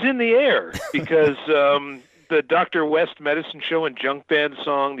 it was in the air because the Dr. West Medicine Show and Junk Band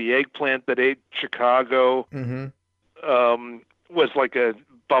song, The Eggplant That Ate Chicago, was like a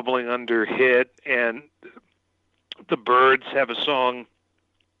bubbling under hit. And the Byrds have a song,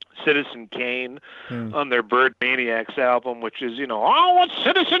 Citizen Kane, on their Bird Maniacs album, which is, you know, oh, it's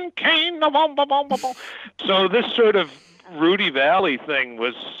Citizen Kane. So this sort of Rudy Valley thing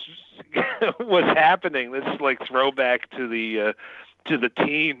was happening. This like throwback to the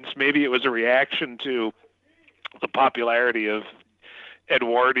teens. Maybe it was a reaction to the popularity of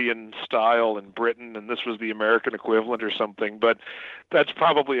Edwardian style in Britain, and this was the American equivalent or something. But that's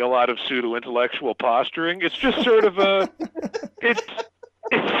probably a lot of pseudo-intellectual posturing. It's just sort of a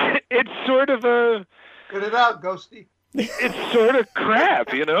it's sort of a... Get it out, Ghosty. It's sort of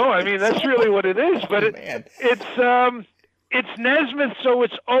crap, you know? I mean, that's really what it is. But it's Nesmith, so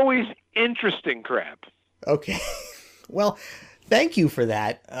it's always interesting crap. Okay. Well, thank you for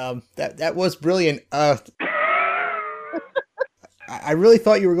that. That was brilliant. I really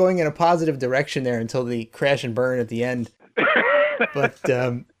thought you were going in a positive direction there until the crash and burn at the end. But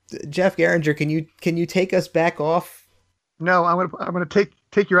Jeff Garinger, can you take us back off? No, I'm gonna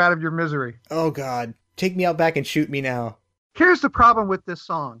take you out of your misery. Oh God, take me out back and shoot me now. Here's the problem with this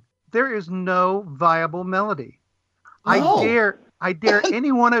song: there is no viable melody. No. I dare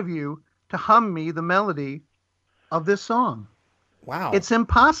any one of you to hum me the melody of this song. Wow, it's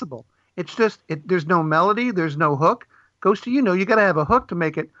impossible. It's just there's no melody, there's no hook. Goes to you got to have a hook to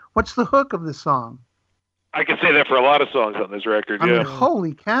make it. What's the hook of this song? I can say that for a lot of songs on this record. I mean,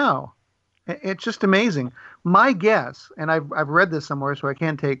 holy cow. It's just amazing. My guess, and I've read this somewhere, so I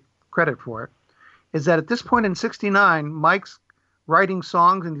can't take credit for it, is that at this point in '69, Mike's writing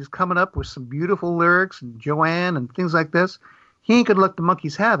songs and he's coming up with some beautiful lyrics and Joanne and things like this. He ain't going to let the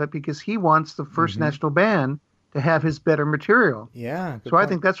Monkees have it because he wants the First National Band to have his better material. Yeah. So I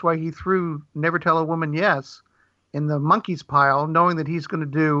think that's why he threw Never Tell a Woman Yes in the Monkees pile, knowing that he's going to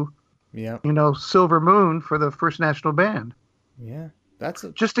do, Silver Moon for the First National Band. Yeah. That's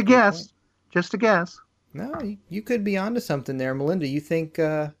just a guess. Point. Just a guess. No, you could be onto something there, Melinda. You think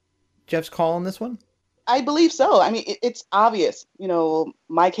Jeff's calling this one? I believe so. I mean, it's obvious. You know,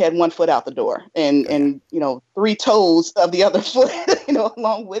 Mike had one foot out the door, and 3 toes of the other foot,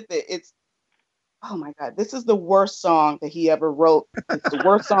 along with it. It's, oh my God, this is the worst song that he ever wrote. It's the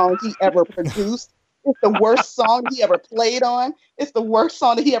worst song he ever produced. It's the worst song he ever played on. It's the worst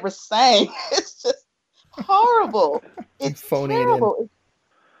song that he ever sang. It's just horrible. It's terrible.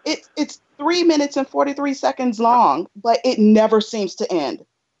 It's 3 minutes and 43 seconds long, but it never seems to end.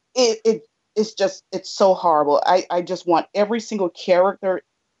 It's so horrible. I just want every single character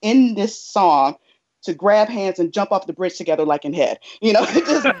in this song to grab hands and jump off the bridge together like in Head.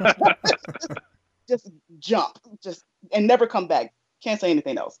 Just jump, and never come back. Can't say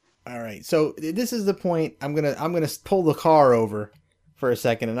anything else. All right. So this is the point. I'm gonna pull the car over for a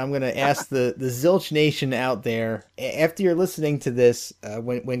second, and I'm gonna ask the Zilch Nation out there, after you're listening to this,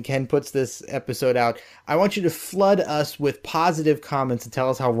 when Ken puts this episode out, I want you to flood us with positive comments and tell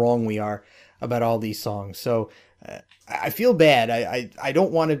us how wrong we are about all these songs. So I feel bad. I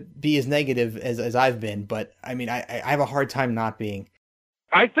don't want to be as negative as I've been, but I mean, I have a hard time not being.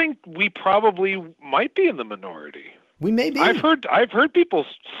 I think we probably might be in the minority. We may be. I've heard people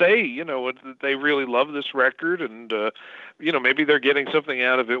say, that they really love this record, and maybe they're getting something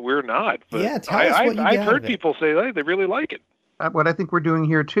out of it we're not. But yeah, tell us what you I've heard people say they really like it. What I think we're doing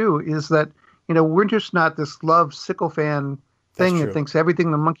here too is that we're just not this love sycophant thing that thinks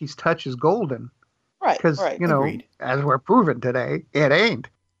everything the Monkees touch is golden. Right. Because Agreed. as we're proven today, it ain't.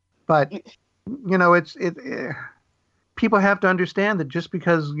 But people have to understand that just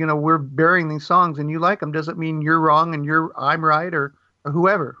because we're burying these songs and you like them doesn't mean you're wrong and I'm right or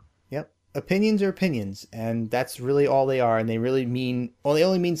whoever. Yep. opinions are opinions, and that's really all they are, and they really they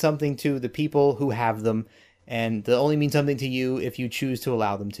only mean something to the people who have them, and they only mean something to you if you choose to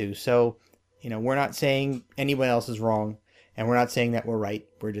allow them to. So, we're not saying anyone else is wrong, and we're not saying that we're right.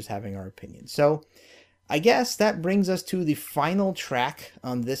 We're just having our opinions. So I guess that brings us to the final track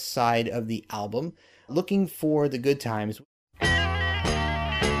on this side of the album, Looking for the Good Times.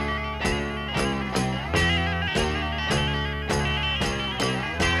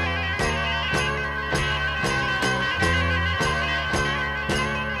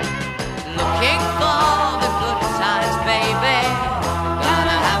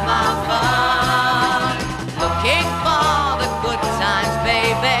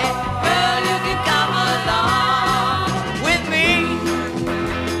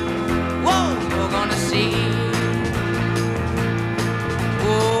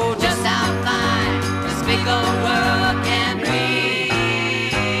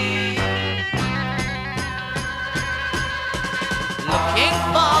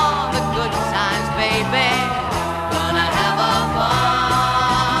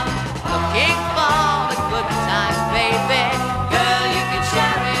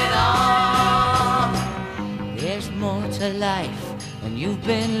 You've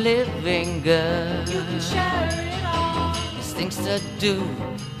been living, girl. You can share it all. There's things to do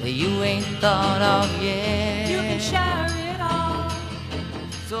that you ain't thought of yet. You can share it all.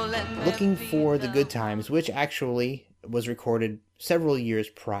 So Looking for the Good Times, which actually was recorded several years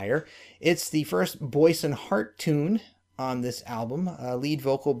prior. It's the first Boyce and Hart tune on this album. Lead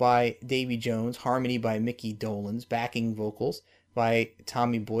vocal by Davy Jones, harmony by Mickey Dolenz, backing vocals by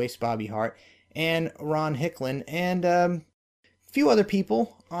Tommy Boyce, Bobby Hart, and Ron Hicklin, and few other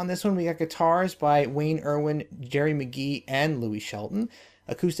people on this one. We got guitars by Wayne Irwin, Jerry McGee, and Louis Shelton.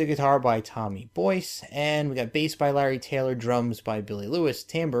 Acoustic guitar by Tommy Boyce. And we got bass by Larry Taylor, drums by Billy Lewis,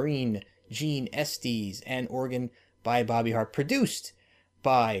 tambourine, Gene Estes, and organ by Bobby Hart. Produced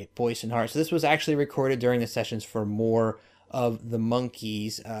by Boyce and Hart. So this was actually recorded during the sessions for More of the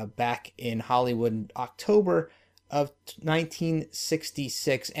Monkees back in Hollywood in October of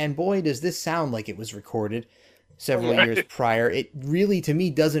 1966. And boy, does this sound like it was recorded several years prior. It really, to me,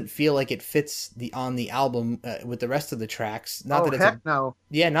 doesn't feel like it fits on the album with the rest of the tracks. Not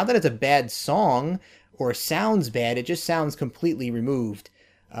that it's a bad song or sounds bad. It just sounds completely removed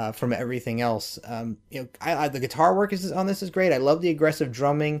from everything else. The guitar work on this is great. I love the aggressive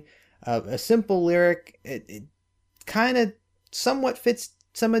drumming. A simple lyric. It kind of somewhat fits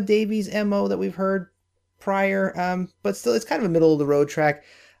some of Davy's MO that we've heard prior, but still, it's kind of a middle of the road track.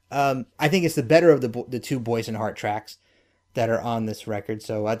 I think it's the better of the two Boyce and Hart tracks that are on this record.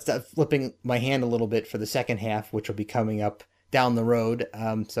 So I'm flipping my hand a little bit for the second half, which will be coming up down the road.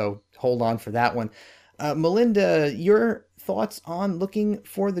 So hold on for that one. Melinda, your thoughts on Looking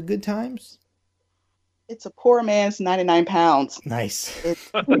for the Good Times? It's a poor man's 99 pounds. Nice.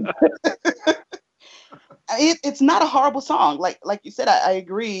 It's not a horrible song. Like you said, I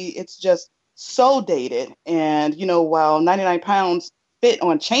agree. It's just so dated. And, while 99 pounds fit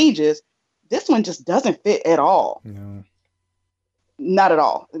on Changes, this one just doesn't fit at all. No, not at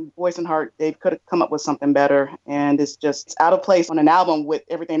all. Boyce and Hart, they could have come up with something better, and it's just out of place on an album with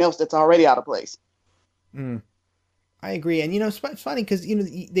everything else that's already out of place. I agree. And it's funny because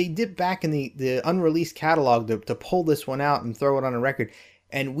they dip back in the unreleased catalog to pull this one out and throw it on a record,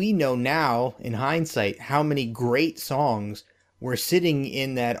 and we know now in hindsight how many great songs were sitting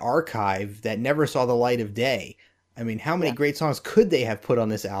in that archive that never saw the light of day. I mean, how many great songs could they have put on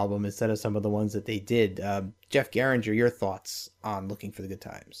this album instead of some of the ones that they did? Jeff Garinger, your thoughts on Looking for the Good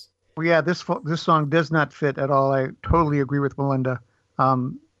Times? Well, yeah, this song does not fit at all. I totally agree with Melinda.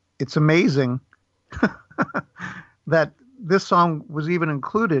 It's amazing that this song was even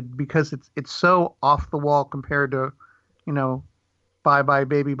included because it's so off the wall compared to, Bye Bye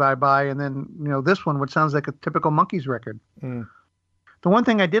Baby Bye Bye, and then this one, which sounds like a typical Monkees record. The one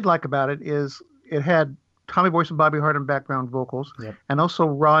thing I did like about it is it had Tommy Boyce and Bobby Hart in background vocals, and also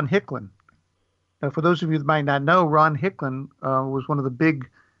Ron Hicklin. Now, for those of you that might not know, Ron Hicklin was one of the big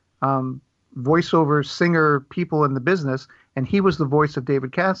voiceover singer people in the business, and he was the voice of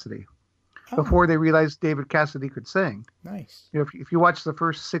David Cassidy before they realized David Cassidy could sing. Nice. If you watch the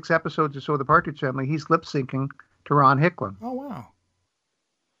first 6 episodes or so of The Partridge Family, he's lip syncing to Ron Hicklin. Oh, wow.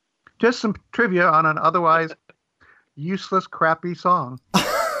 Just some trivia on an otherwise useless, crappy song.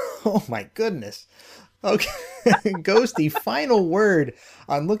 Oh, my goodness. Okay, Ghosty, final word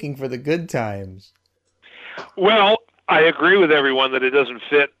on Looking for the Good Times. Well, I agree with everyone that it doesn't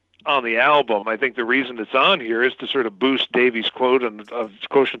fit on the album. I think the reason it's on here is to sort of boost Davy's quotient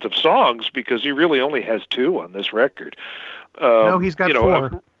of songs, because he really only has 2 on this record. No, he's got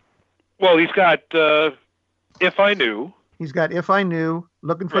 4. Well, he's got If I Knew. He's got If I Knew,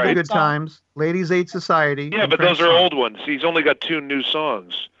 Looking for the Good Times, Ladies Aid Society. Yeah, but those are old ones. He's only got 2 new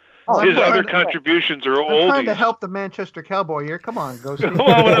songs. His other contributions are oldies. I'm trying to help the Manchester Cowboy here. Come on, Ghosty.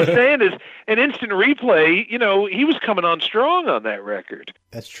 Well, what I'm saying is, an Instant Replay, he was coming on strong on that record.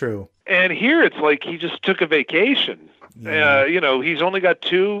 That's true. And here it's like he just took a vacation. Yeah. He's only got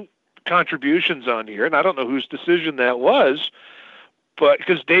 2 contributions on here, and I don't know whose decision that was, but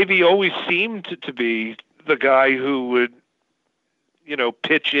because Davey always seemed to be the guy who would,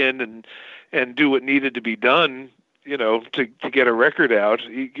 pitch in and do what needed to be done, to get a record out.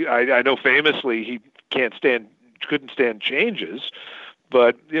 I know famously he couldn't stand changes,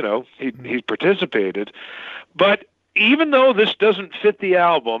 but he participated. But even though this doesn't fit the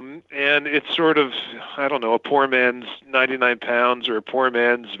album, and it's sort of, I don't know, a poor man's 99 Pounds or a poor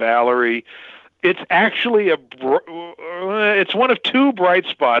man's Valerie, it's actually it's one of 2 bright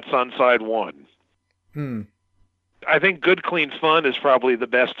spots on side 1. I think Good Clean Fun is probably the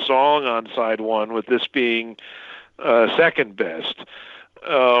best song on side 1, with this being second best.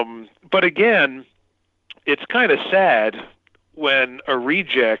 But again, it's kind of sad when a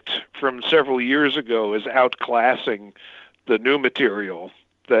reject from several years ago is outclassing the new material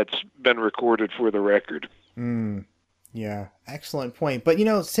that's been recorded for the record. Yeah, excellent point. But,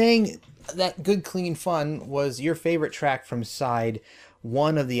 saying that Good Clean Fun was your favorite track from side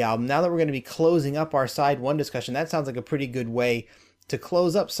 1 of the album, now that we're going to be closing up our side 1 discussion, that sounds like a pretty good way to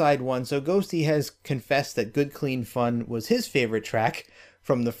close up side 1. So Ghosty has confessed that Good Clean Fun was his favorite track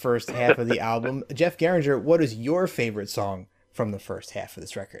from the first half of the album. Jeff Garinger, what is your favorite song from the first half of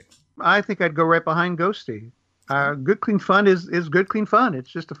this record? I think I'd go right behind Ghosty. Good Clean Fun is Good Clean Fun.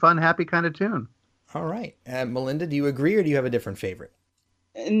 It's just a fun, happy kind of tune. All right. Melinda, do you agree, or do you have a different favorite?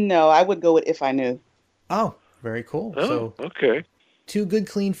 No, I would go with If I Knew. Oh, very cool. Oh, so okay. 2 Good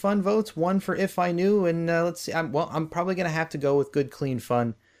Clean Fun votes, 1 for If I Knew, and let's see. I'm probably going to have to go with Good Clean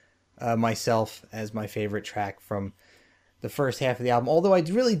Fun myself as my favorite track from the first half of the album. Although I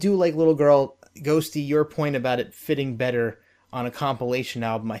really do like Little Girl. Ghosty, your point about it fitting better on a compilation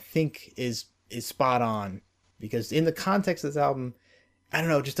album, I think is spot on, because in the context of this album, I don't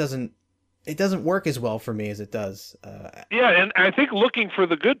know, it just doesn't work as well for me as it does. Yeah, and I think Looking for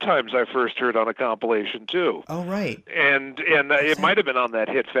the Good Times I first heard on a compilation too. Oh, right. And it might have been on that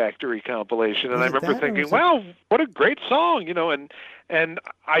Hit Factory compilation, and I remember thinking, wow, what a great song, and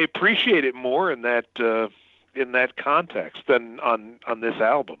I appreciate it more in that context than on this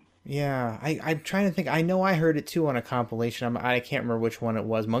album. Yeah, I'm trying to think. I know I heard it too on a compilation. I can't remember which one it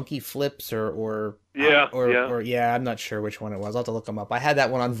was. Monkey Flips or I'm not sure which one it was. I'll have to look them up. I had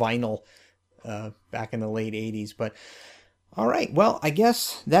that one on vinyl back in the late 80s. But all right, well, I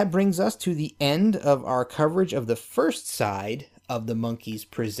guess that brings us to the end of our coverage of the first side of the Monkees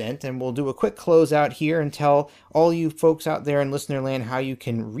Present, and we'll do a quick closeout here and tell all you folks out there in listener land how you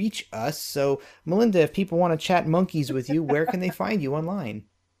can reach us. So, Melinda, if people want to chat Monkees with you, where can they find you online?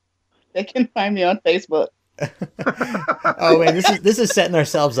 They can find me on Facebook. Oh man, this is setting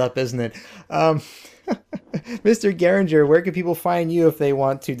ourselves up, isn't it? Mr. Garinger, where can people find you if they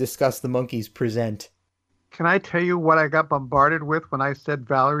want to discuss the Monkees Present? Can I tell you what I got bombarded with when I said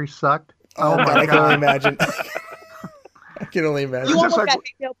Valerie sucked? Oh my God, I can only imagine. I can only imagine. You almost got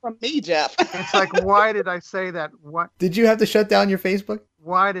email from me, Jeff. It's like, why did I say that? What? Did you have to shut down your Facebook?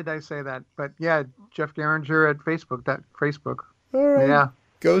 Why did I say that? But yeah, Jeff Garinger at Facebook. All right. Yeah.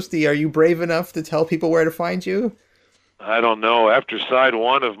 Ghosty, are you brave enough to tell people where to find you? I don't know. After side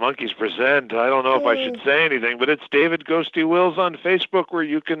 1 of Monkees Present, I don't know if I should say anything, but it's David Ghosty Wills on Facebook, where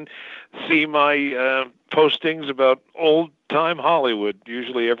you can see my postings about old-time Hollywood,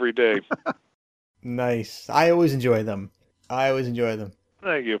 usually every day. Nice. I always enjoy them.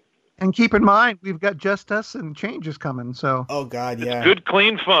 Thank you. And keep in mind, we've got Just Us and Changes coming, so... Oh, God, yeah. It's Good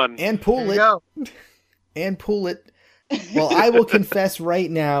Clean Fun. And Pool It. And Pool It. Well, I will confess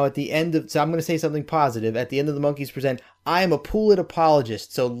right now at the end of... So I'm going to say something positive. At the end of the Monkees Present, I am a Pool It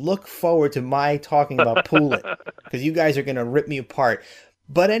apologist. So look forward to my talking about Pool It, because you guys are going to rip me apart.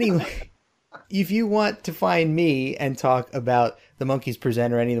 But anyway, if you want to find me and talk about the Monkees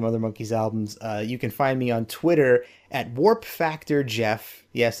Present or any of the other Monkees albums, you can find me on Twitter at Warp Factor Jeff.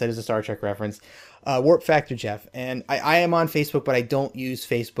 Yes, that is a Star Trek reference. Warp Factor Jeff. And I am on Facebook, but I don't use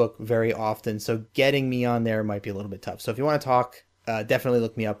Facebook very often, so getting me on there might be a little bit tough. So if you want to talk, definitely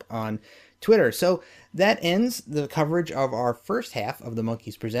look me up on Twitter. So that ends the coverage of our first half of the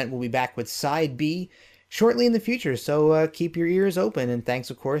Monkees Present. We'll be back with Side B shortly in the future, so keep your ears open. And thanks,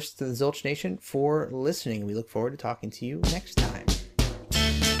 of course, to the Zilch Nation for listening. We look forward to talking to you next time.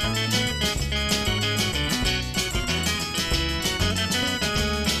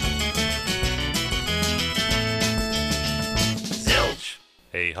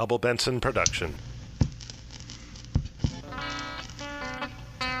 Hubble Benson production.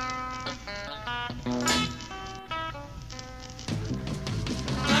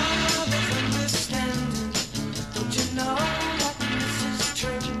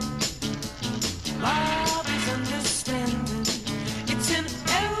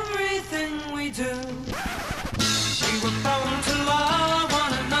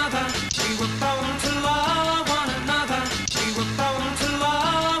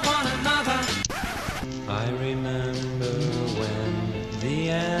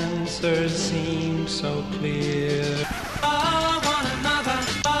 So clear.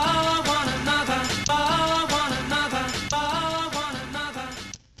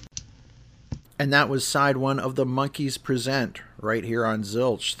 And that was side one of the Monkees Present right here on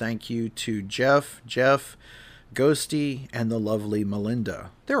Zilch. Thank you to Jeff, Ghosty, and the lovely Melinda.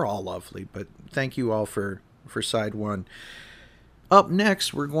 They're all lovely, but thank you all for side one. Up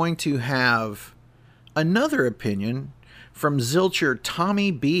next, we're going to have another opinion from Zilcher Tommy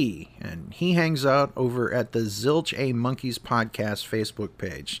B, and he hangs out over at the Zilch A Monkees Podcast Facebook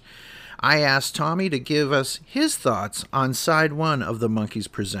page. I asked Tommy to give us his thoughts on side one of the Monkees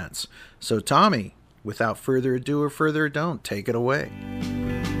Presents. So Tommy, without further ado or further ado, take it away.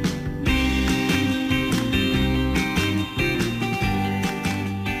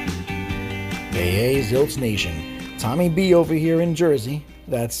 Hey, Zilch Nation. Tommy B over here in Jersey.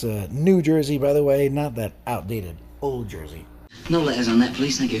 That's New Jersey, by the way, not that outdated old Jersey. No letters on that,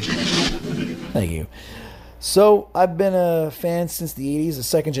 please. Thank you. Thank you. So, I've been a fan since the 80s, a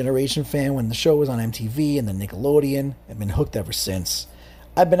second-generation fan when the show was on MTV and then Nickelodeon. I've been hooked ever since.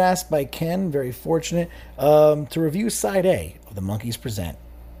 I've been asked by Ken, very fortunate, to review Side A of the Monkees Present.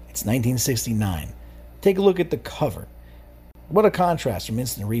 It's 1969. Take a look at the cover. What a contrast from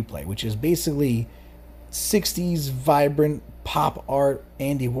Instant Replay, which is basically 60s vibrant pop art,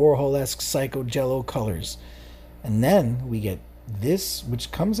 Andy Warhol-esque psycho jello colors. And then we get this,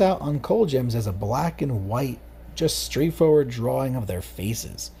 which comes out on Cold Gems as a black and white, just straightforward drawing of their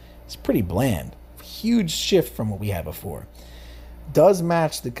faces. It's pretty bland. Huge shift from what we had before. Does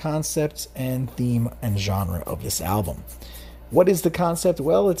match the concept and theme and genre of this album. What is the concept?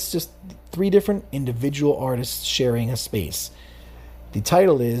 Well, it's just 3 different individual artists sharing a space. The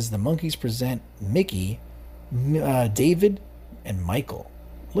title is The Monkees Present Mickey, David, and Michael.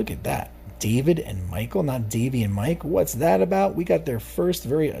 Look at that. David and Michael, not Davey and Mike. What's that about? We got their first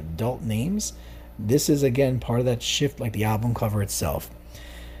very adult names. This is, again, part of that shift like the album cover itself.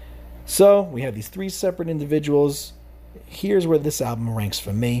 So, we have these 3 separate individuals. Here's where this album ranks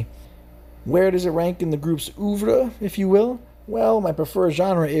for me. Where does it rank in the group's oeuvre, if you will? Well, my preferred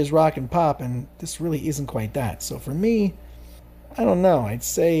genre is rock and pop, and this really isn't quite that. So for me, I don't know. I'd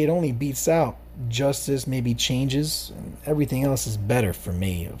say it only beats out Justice, maybe Changes, and everything else is better for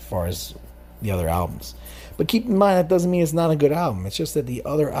me as far as the other albums. But keep in mind, that doesn't mean it's not a good album. It's just that the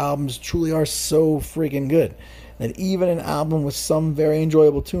other albums truly are so freaking good that even an album with some very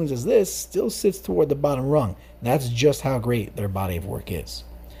enjoyable tunes as this still sits toward the bottom rung. That's just how great their body of work is.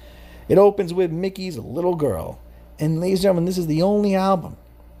 It opens with Mickey's Little Girl. And ladies and gentlemen, this is the only album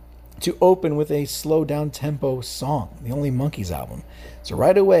to open with a slow down tempo song. The only Monkees album. So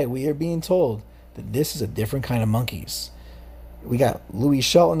right away, we are being told that this is a different kind of Monkees. We got Louis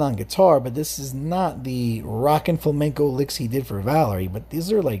Shelton on guitar, but this is not the rockin' flamenco licks he did for Valerie, but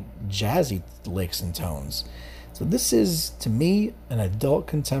these are like jazzy licks and tones. So this is, to me, an adult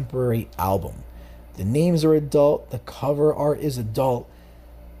contemporary album. The names are adult, the cover art is adult,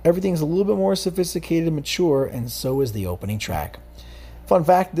 everything's a little bit more sophisticated and mature, and so is the opening track. Fun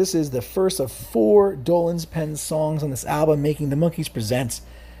fact, this is the first of 4 Dolenz Pen songs on this album, making the Monkees Present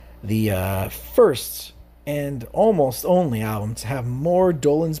the first and almost only album to have more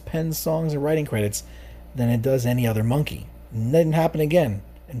Dolenz Pen songs and writing credits than it does any other Monkee. And that didn't happen again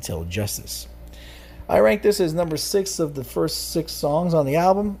until Justice. I rank this as number 6 of the first 6 songs on the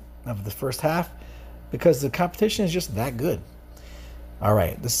album, of the first half, because the competition is just that good.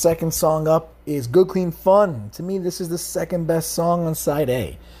 Alright, the second song up is Good Clean Fun. To me, this is the second best song on side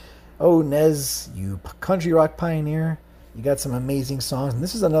A. Oh, Nez, you country rock pioneer, you got some amazing songs, and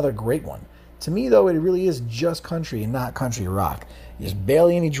this is another great one. To me, though, it really is just country and not country rock. There's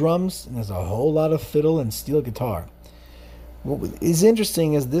barely any drums, and there's a whole lot of fiddle and steel guitar. What is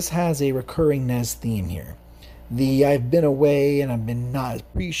interesting is this has a recurring Nez theme here. The I've been away and I've been not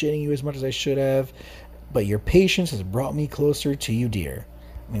appreciating you as much as I should have, but your patience has brought me closer to you, dear.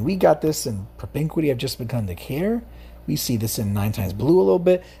 I mean, we got this in Propinquity, I've Just Begun to Care. We see this in 9 Times Blue a little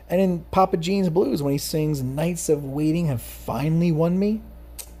bit, and in Papa Jean's Blues when he sings Nights of Waiting Have Finally Won Me.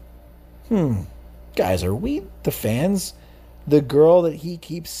 Guys, are we, the fans, The girl that he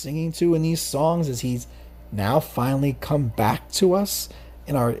keeps singing to in these songs as he's now finally come back to us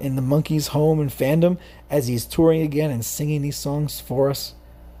in the Monkees home and fandom as he's touring again and singing these songs for us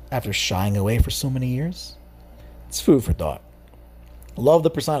after shying away for so many years. It's food for thought. Love the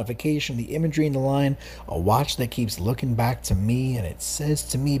personification, the imagery in the line, a watch that keeps looking back to me and it says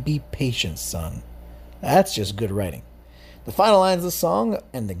to me, be patient, son. That's just good writing. The final lines of the song,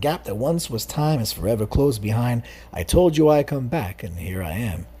 and the gap that once was time is forever closed behind. I told you I'd come back, and here I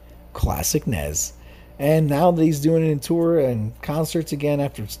am. Classic Nez. And now that he's doing it in tour and concerts again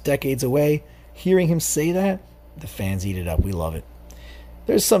after decades away, hearing him say that, the fans eat it up. We love it.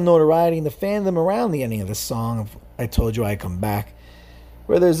 There's some notoriety in the fandom around the ending of this song of I told you I'd come back,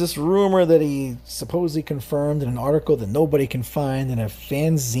 where there's this rumor that he supposedly confirmed in an article that nobody can find in a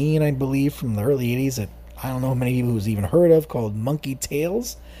fanzine, I believe, from the early 80s that I don't know how many people who's even heard of, called Monkey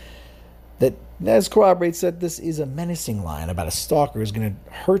Tales, that Nez corroborates that this is a menacing line about a stalker who's going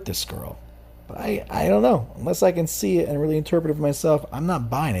to hurt this girl. But I don't know. Unless I can see it and really interpret it for myself, I'm not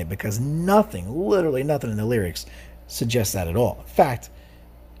buying it because nothing, literally nothing in the lyrics suggests that at all. In fact,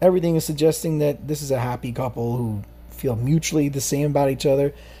 everything is suggesting that this is a happy couple who feel mutually the same about each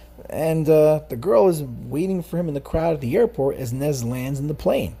other. And the girl is waiting for him in the crowd at the airport as Nez lands in the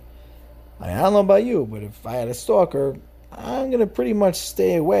plane. I don't know about you, but if I had a stalker, I'm going to pretty much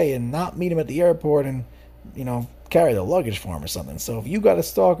stay away and not meet him at the airport and, carry the luggage for him or something. So if you got a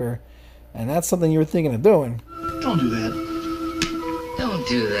stalker and that's something you were thinking of doing... Don't do that. Don't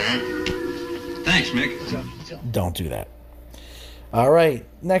do that. Thanks, Mick. Don't do that. All right,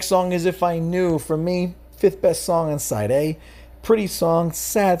 next song is If I Knew. For me, 5th best song on side A. Pretty song,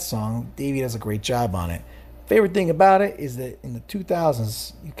 sad song. Davey does a great job on it. Favorite thing about it is that in the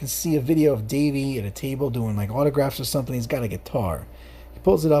 2000s, you can see a video of Davey at a table doing like autographs or something. He's got a guitar. He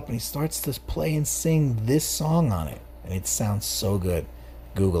pulls it up and he starts to play and sing this song on it. And it sounds so good.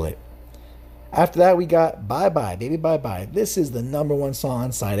 Google it. After that, we got Bye Bye, Baby Bye Bye. This is the number 1 song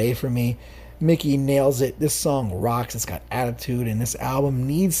on side A for me. Mickey nails it. This song rocks. It's got attitude, and this album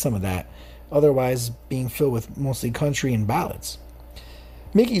needs some of that. Otherwise, being filled with mostly country and ballads.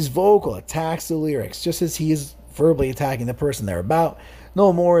 Mickey's vocal attacks the lyrics, just as he is verbally attacking the person they're about.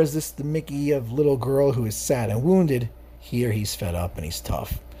 No more is this the Mickey of Little Girl who is sad and wounded. Here he's fed up and he's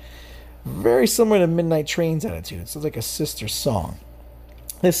tough. Very similar to Midnight Train's attitude. It's like a sister song.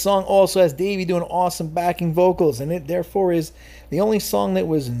 This song also has Davey doing awesome backing vocals, and it therefore is the only song that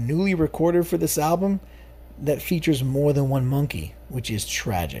was newly recorded for this album that features more than one monkey, which is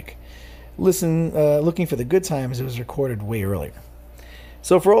tragic. Looking for the Good Times, it was recorded way earlier.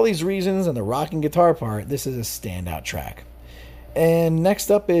 So for all these reasons and the rocking guitar part, this is a standout track. And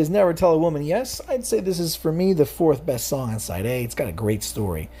next up is Never Tell a Woman Yes. I'd say this is, for me, the 4th best song on side A. It's got a great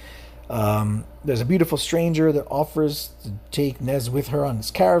story. There's a beautiful stranger that offers to take Nez with her on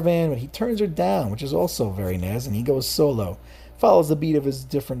his caravan, but he turns her down, which is also very Nez, and he goes solo. Follows the beat of his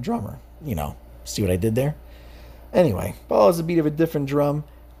different drummer. See what I did there? Anyway, follows the beat of a different drum,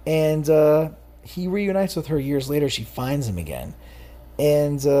 and he reunites with her years later. She finds him again.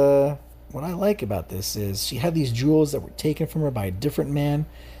 And what I like about this is she had these jewels that were taken from her by a different man,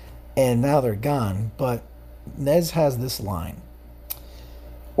 and now they're gone. But Nez has this line.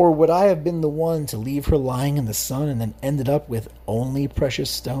 Or would I have been the one to leave her lying in the sun and then ended up with only precious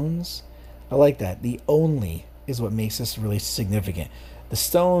stones? I like that. The only is what makes this really significant. The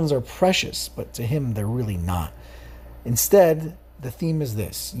stones are precious, but to him they're really not. Instead, the theme is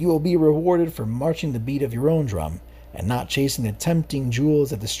this. You will be rewarded for marching the beat of your own drum and not chasing the tempting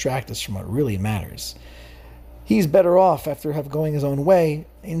jewels that distract us from what really matters. He's better off after going his own way.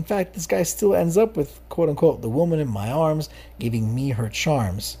 In fact, this guy still ends up with, quote-unquote, the woman in my arms giving me her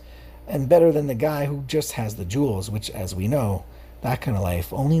charms. And better than the guy who just has the jewels, which, as we know, that kind of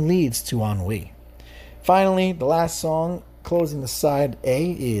life only leads to ennui. Finally, the last song, closing the side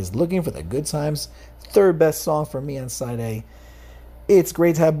A, is Looking for the Good Times. 3rd best song for me on side A. It's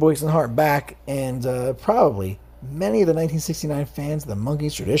great to have Boyce and Hart back, and probably many of the 1969 fans of the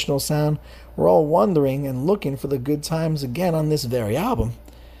Monkees' traditional sound were all wondering and looking for the good times again on this very album,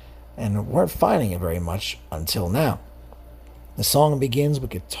 and weren't finding it very much until now. The song begins with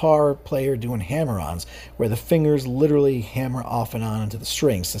guitar player doing hammer-ons, where the fingers literally hammer off and on into the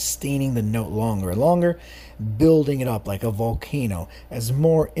strings, sustaining the note longer and longer, building it up like a volcano as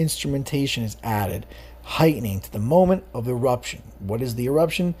more instrumentation is added, heightening to the moment of eruption. What is the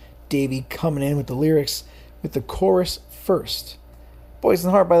eruption? Davey coming in with the lyrics with the chorus first. Boyce and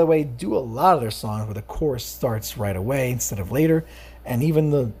Hart, by the way, do a lot of their songs where the chorus starts right away instead of later, and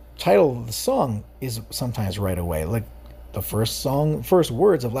even the title of the song is sometimes right away. Like the first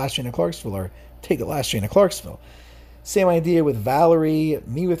words of Last Train to Clarksville are Take the Last Train to Clarksville. Same idea with Valerie.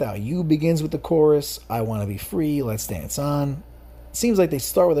 Me Without You begins with the chorus. I Want to Be Free, Let's Dance On. Seems like they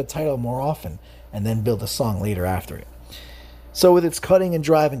start with a title more often and then build a song later after it. So with its cutting and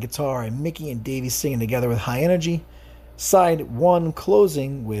driving guitar and Mickey and Davey singing together with high energy, side 1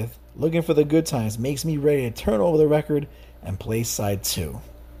 closing with Looking for the Good Times makes me ready to turn over the record and play side 2.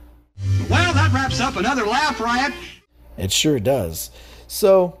 Well, that wraps up another Laugh Riot. It sure does.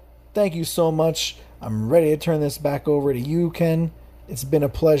 So, thank you so much. I'm ready to turn this back over to you, Ken. It's been a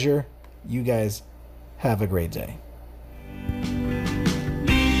pleasure. You guys have a great day.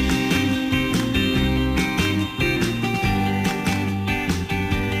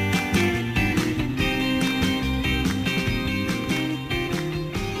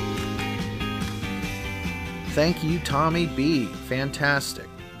 Thank you, Tommy B. Fantastic.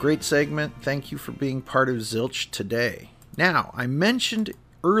 Great segment. Thank you for being part of Zilch today. Now, I mentioned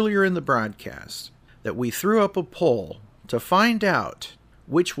earlier in the broadcast that we threw up a poll to find out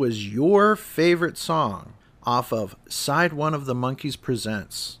which was your favorite song off of side 1 of the Monkees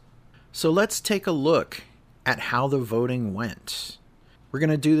Presents. So let's take a look at how the voting went. We're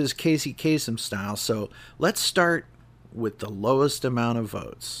going to do this Casey Kasem style, so let's start with the lowest amount of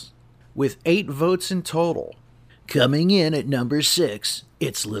votes. With 8 votes in total, coming in at number 6,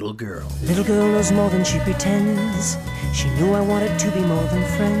 it's Little Girl. Little girl knows more than she pretends. She knew I wanted to be more than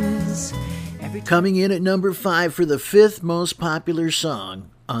friends. Coming in at number 5 for the 5th most popular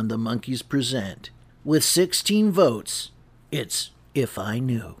song on the Monkees Present, with 16 votes, it's If I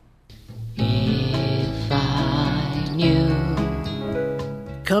Knew. If I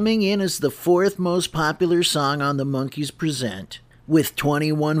knew. Coming in as the 4th most popular song on the Monkees Present, with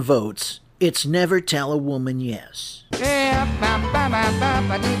 21 votes, it's Never Tell a Woman Yes.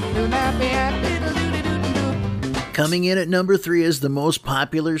 Coming in at number 3 is the most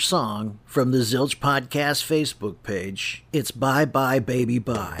popular song from the Zilch Podcast Facebook page. It's Bye Bye Baby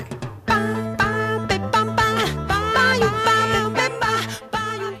Bye.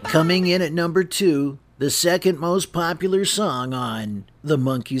 Coming in at number 2, the second most popular song on The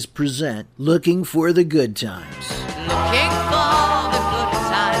Monkees Present, Looking for the Good Times. Looking for the good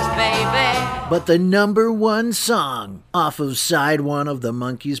times, baby. But the number 1 song off of side 1 of The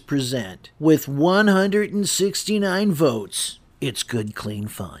Monkees Present, with 169 votes, it's Good Clean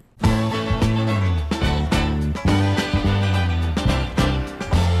Fun.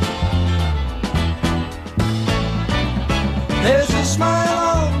 There's a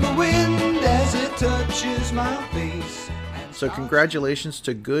smile on the wind as it touches my face. So congratulations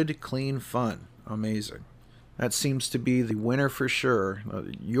to Good Clean Fun. Amazing. That seems to be the winner for sure.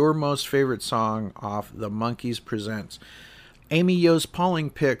 Your most favorite song off The Monkees Presents. Amy Yost Pauling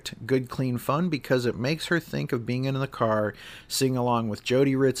picked Good Clean Fun because it makes her think of being in the car, singing along with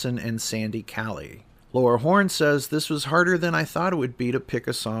Jody Ritson and Sandy Callie. Laura Horn says this was harder than I thought it would be to pick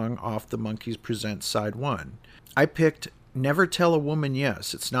a song off The Monkees Presents side 1. I picked Never Tell a Woman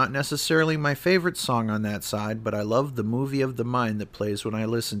Yes. It's not necessarily my favorite song on that side, but I love the movie of the mind that plays when I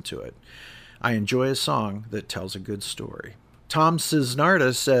listen to it. I enjoy a song that tells a good story. Tom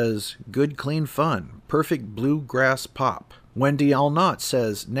Cisnarda says, Good Clean Fun, perfect bluegrass pop. Wendy Alnott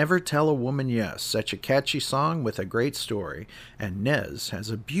says, Never Tell a Woman Yes, such a catchy song with a great story, and Nez has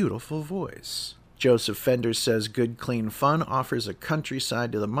a beautiful voice. Joseph Fender says, Good Clean Fun offers a country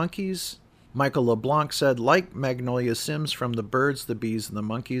side to the Monkees. Michael LeBlanc said, like Magnolia Sims from The Birds, the Bees, and the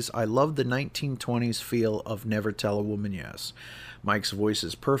Monkees, I love the 1920s feel of Never Tell a Woman Yes. Mike's voice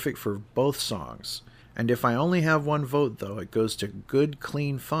is perfect for both songs. And if I only have one vote, though, it goes to Good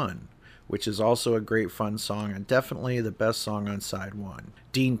Clean Fun, which is also a great fun song and definitely the best song on side 1.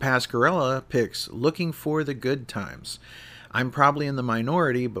 Dean Pascarella picks Looking for the Good Times. I'm probably in the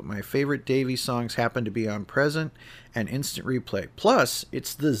minority, but my favorite Davey songs happen to be on Present and Instant Replay. Plus,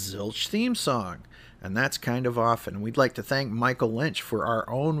 it's the Zilch theme song, and that's kind of often. We'd like to thank Michael Lynch for our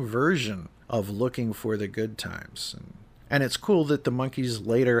own version of Looking for the Good Times. And it's cool that the Monkees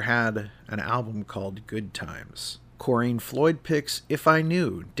later had an album called Good Times. Corrine Floyd picks If I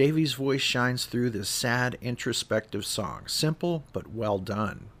Knew. Davey's voice shines through this sad, introspective song. Simple, but well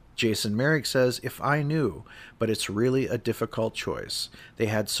done. Jason Merrick says, If I Knew, but it's really a difficult choice. They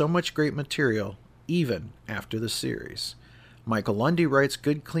had so much great material, even after the series. Michael Lundy writes,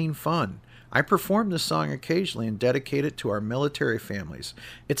 Good Clean Fun. I perform this song occasionally and dedicate it to our military families.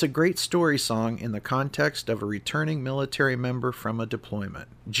 It's a great story song in the context of a returning military member from a deployment.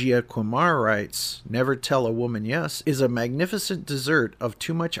 Gia Kumar writes, Never Tell a Woman Yes is a magnificent dessert of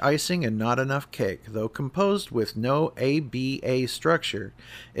too much icing and not enough cake. Though composed with no ABA structure,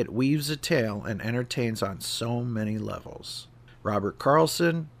 it weaves a tale and entertains on so many levels. Robert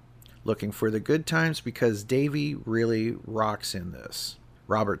Carlson, Looking for the good times because Davey really rocks in this.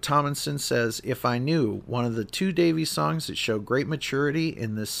 Robert Tomlinson says, if I knew, one of the 2 Davey songs that show great maturity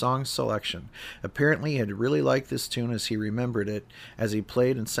in this song selection. Apparently he had really liked this tune as he remembered it, as he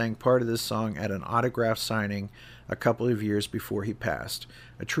played and sang part of this song at an autograph signing a couple of years before he passed.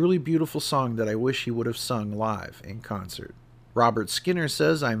 A truly beautiful song that I wish he would have sung live in concert. Robert Skinner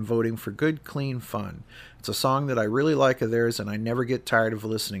says, I'm voting for Good Clean Fun. It's a song that I really like of theirs and I never get tired of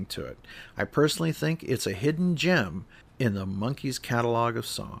listening to it. I personally think it's a hidden gem in the Monkees catalog of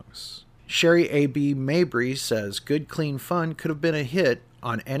songs. Sherry A.B. Mabry says, Good Clean Fun could have been a hit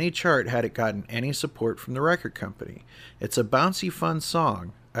on any chart had it gotten any support from the record company. It's a bouncy, fun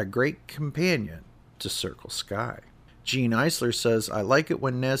song, a great companion to Circle Sky. Gene Eisler says, I like it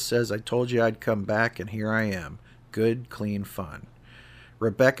when Nez says, I told you I'd come back, and here I am. Good, clean fun.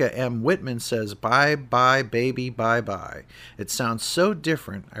 Rebecca M. Whitman says, bye, bye, baby, bye, bye. It sounds so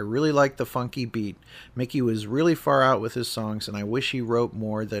different. I really like the funky beat. Mickey was really far out with his songs, and I wish he wrote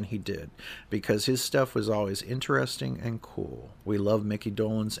more than he did, because his stuff was always interesting and cool. We love Mickey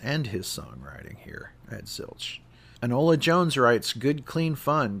Dolenz and his songwriting here at Zilch. Anola Jones writes, Good Clean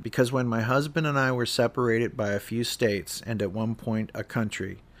Fun, because when my husband and I were separated by a few states, and at one point a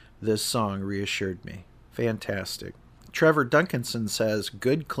country, this song reassured me. Fantastic. Trevor Duncanson says,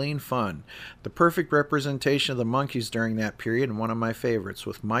 Good Clean Fun. The perfect representation of the Monkees during that period and one of my favorites,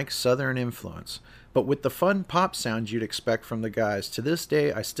 with Mike's southern influence. But with the fun pop sound you'd expect from the guys. To this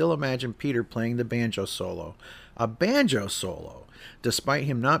day, I still imagine Peter playing the banjo solo. A banjo solo! Despite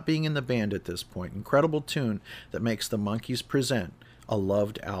him not being in the band at this point. Incredible tune that makes the Monkees Present a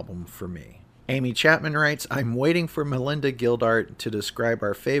loved album for me. Amy Chapman writes, I'm waiting for Melinda Gildart to describe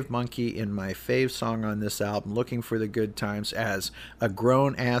our fave Monkee in my fave song on this album, Looking for the Good Times, as a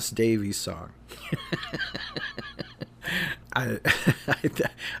grown-ass Davy song. I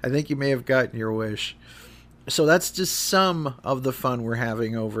think you may have gotten your wish. So that's just some of the fun we're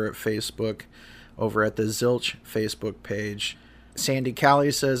having over at Facebook, over at the Zilch Facebook page. Sandy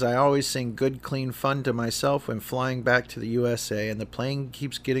Callie says, I always sing Good Clean Fun to myself when flying back to the USA, and the plane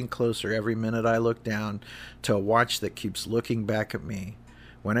keeps getting closer every minute I look down to a watch that keeps looking back at me.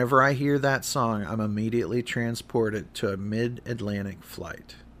 Whenever I hear that song, I'm immediately transported to a mid-Atlantic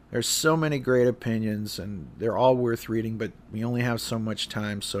flight. There's so many great opinions, and they're all worth reading, but we only have so much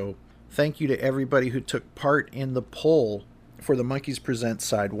time, so thank you to everybody who took part in the poll for the Monkees Present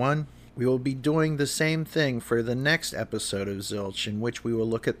Side 1. We will be doing the same thing for the next episode of Zilch, in which we will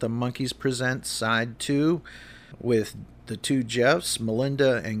look at the Monkees Present Side 2 with the 2 Jeffs,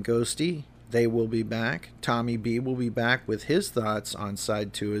 Melinda and Ghosty. They will be back. Tommy B will be back with his thoughts on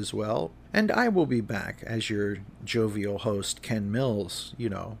Side 2 as well. And I will be back as your jovial host, Ken Mills. You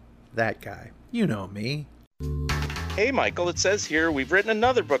know, that guy. You know me. Hey, Michael, it says here we've written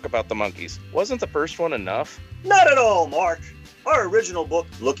another book about the Monkees. Wasn't the first one enough? Not at all, Mark. Our original book,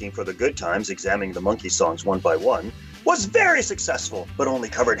 Looking for the Good Times, examining the Monkee songs one by one, was very successful, but only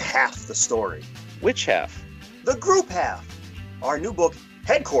covered half the story. Which half? The group half. Our new book,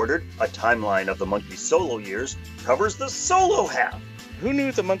 Headquartered, a timeline of the Monkees' solo years, covers the solo half. Who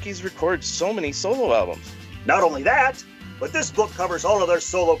knew the Monkees recorded so many solo albums? Not only that, but this book covers all of their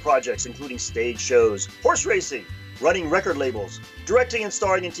solo projects, including stage shows, horse racing, running record labels, directing and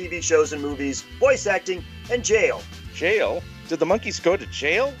starring in TV shows and movies, voice acting, and jail. Jail? Did the Monkees go to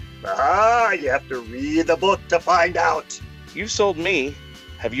jail? You have to read the book to find out. You've sold me.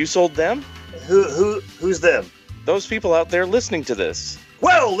 Have you sold them? Who's them? Those people out there listening to this.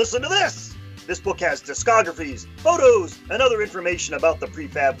 Well, listen to this. This book has discographies, photos, and other information about the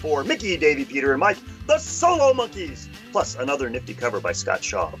Prefab Four, Mickey, Davey, Peter, and Mike, the Solo Monkees, plus another nifty cover by Scott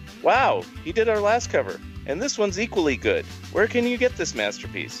Schaub. Wow, he did our last cover, and this one's equally good. Where can you get this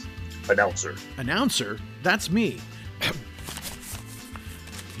masterpiece? Announcer. Announcer? That's me.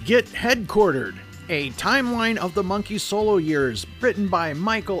 Get Headquartered, a timeline of the Monkees solo years, written by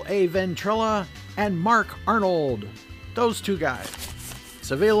Michael A. Ventrella and Mark Arnold. Those 2 guys. It's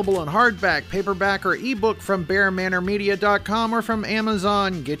available in hardback, paperback, or ebook from BearManorMedia.com or from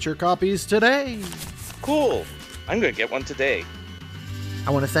Amazon. Get your copies today. Cool. I'm going to get one today. I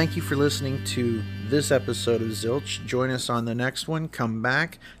want to thank you for listening to this episode of Zilch. Join us on the next one. Come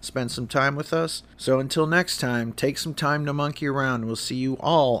back. Spend some time with us. So until next time, take some time to monkey around. We'll see you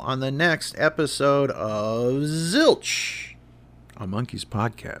all on the next episode of Zilch, a Monkees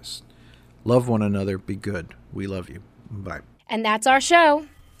podcast. Love one another. Be good. We love you. Bye. And that's our show.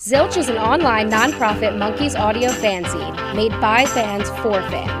 Zilch is an online nonprofit Monkees audio fanzine made by fans for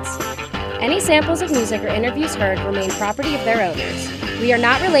fans. Any samples of music or interviews heard remain property of their owners. We are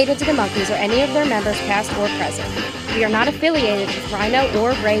not related to the Monkees or any of their members, past or present. We are not affiliated with Rhino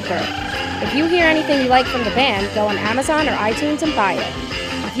or Ray Burke. If you hear anything you like from the band, go on Amazon or iTunes and buy it.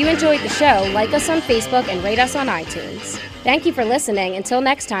 If you enjoyed the show, like us on Facebook and rate us on iTunes. Thank you for listening. Until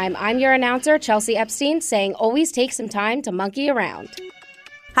next time, I'm your announcer, Chelsea Epstein, saying always take some time to monkey around.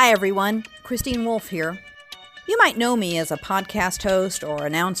 Hi, everyone. Christine Wolf here. You might know me as a podcast host or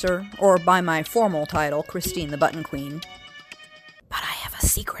announcer, or by my formal title, Christine the Button Queen. But I have a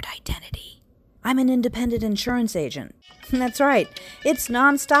secret identity. I'm an independent insurance agent. That's right. It's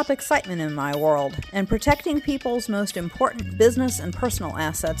nonstop excitement in my world, and protecting people's most important business and personal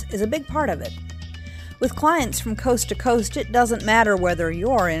assets is a big part of it. With clients from coast to coast, it doesn't matter whether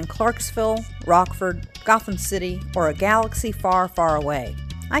you're in Clarksville, Rockford, Gotham City, or a galaxy far, far away.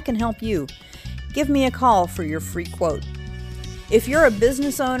 I can help you. Give me a call for your free quote. If you're a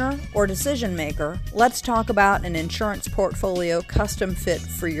business owner or decision maker, let's talk about an insurance portfolio custom fit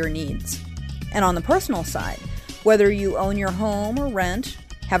for your needs. And on the personal side, whether you own your home or rent,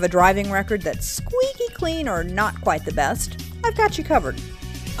 have a driving record that's squeaky clean or not quite the best, I've got you covered.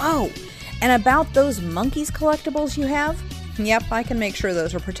 Oh, and about those Monkees collectibles you have? Yep, I can make sure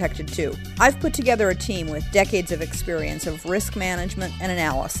those are protected too. I've put together a team with decades of experience of risk management and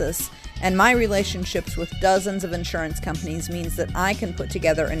analysis, and my relationships with dozens of insurance companies means that I can put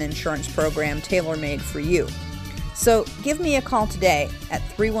together an insurance program tailor-made for you. So give me a call today at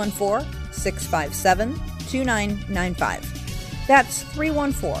 314-657-2995. That's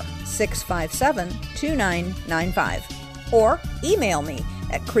 314-657-2995. Or email me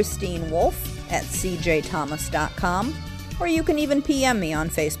at christinewolf@cjthomas.com, or you can even PM me on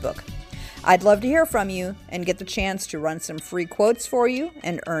Facebook. I'd love to hear from you and get the chance to run some free quotes for you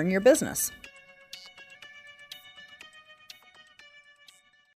and earn your business.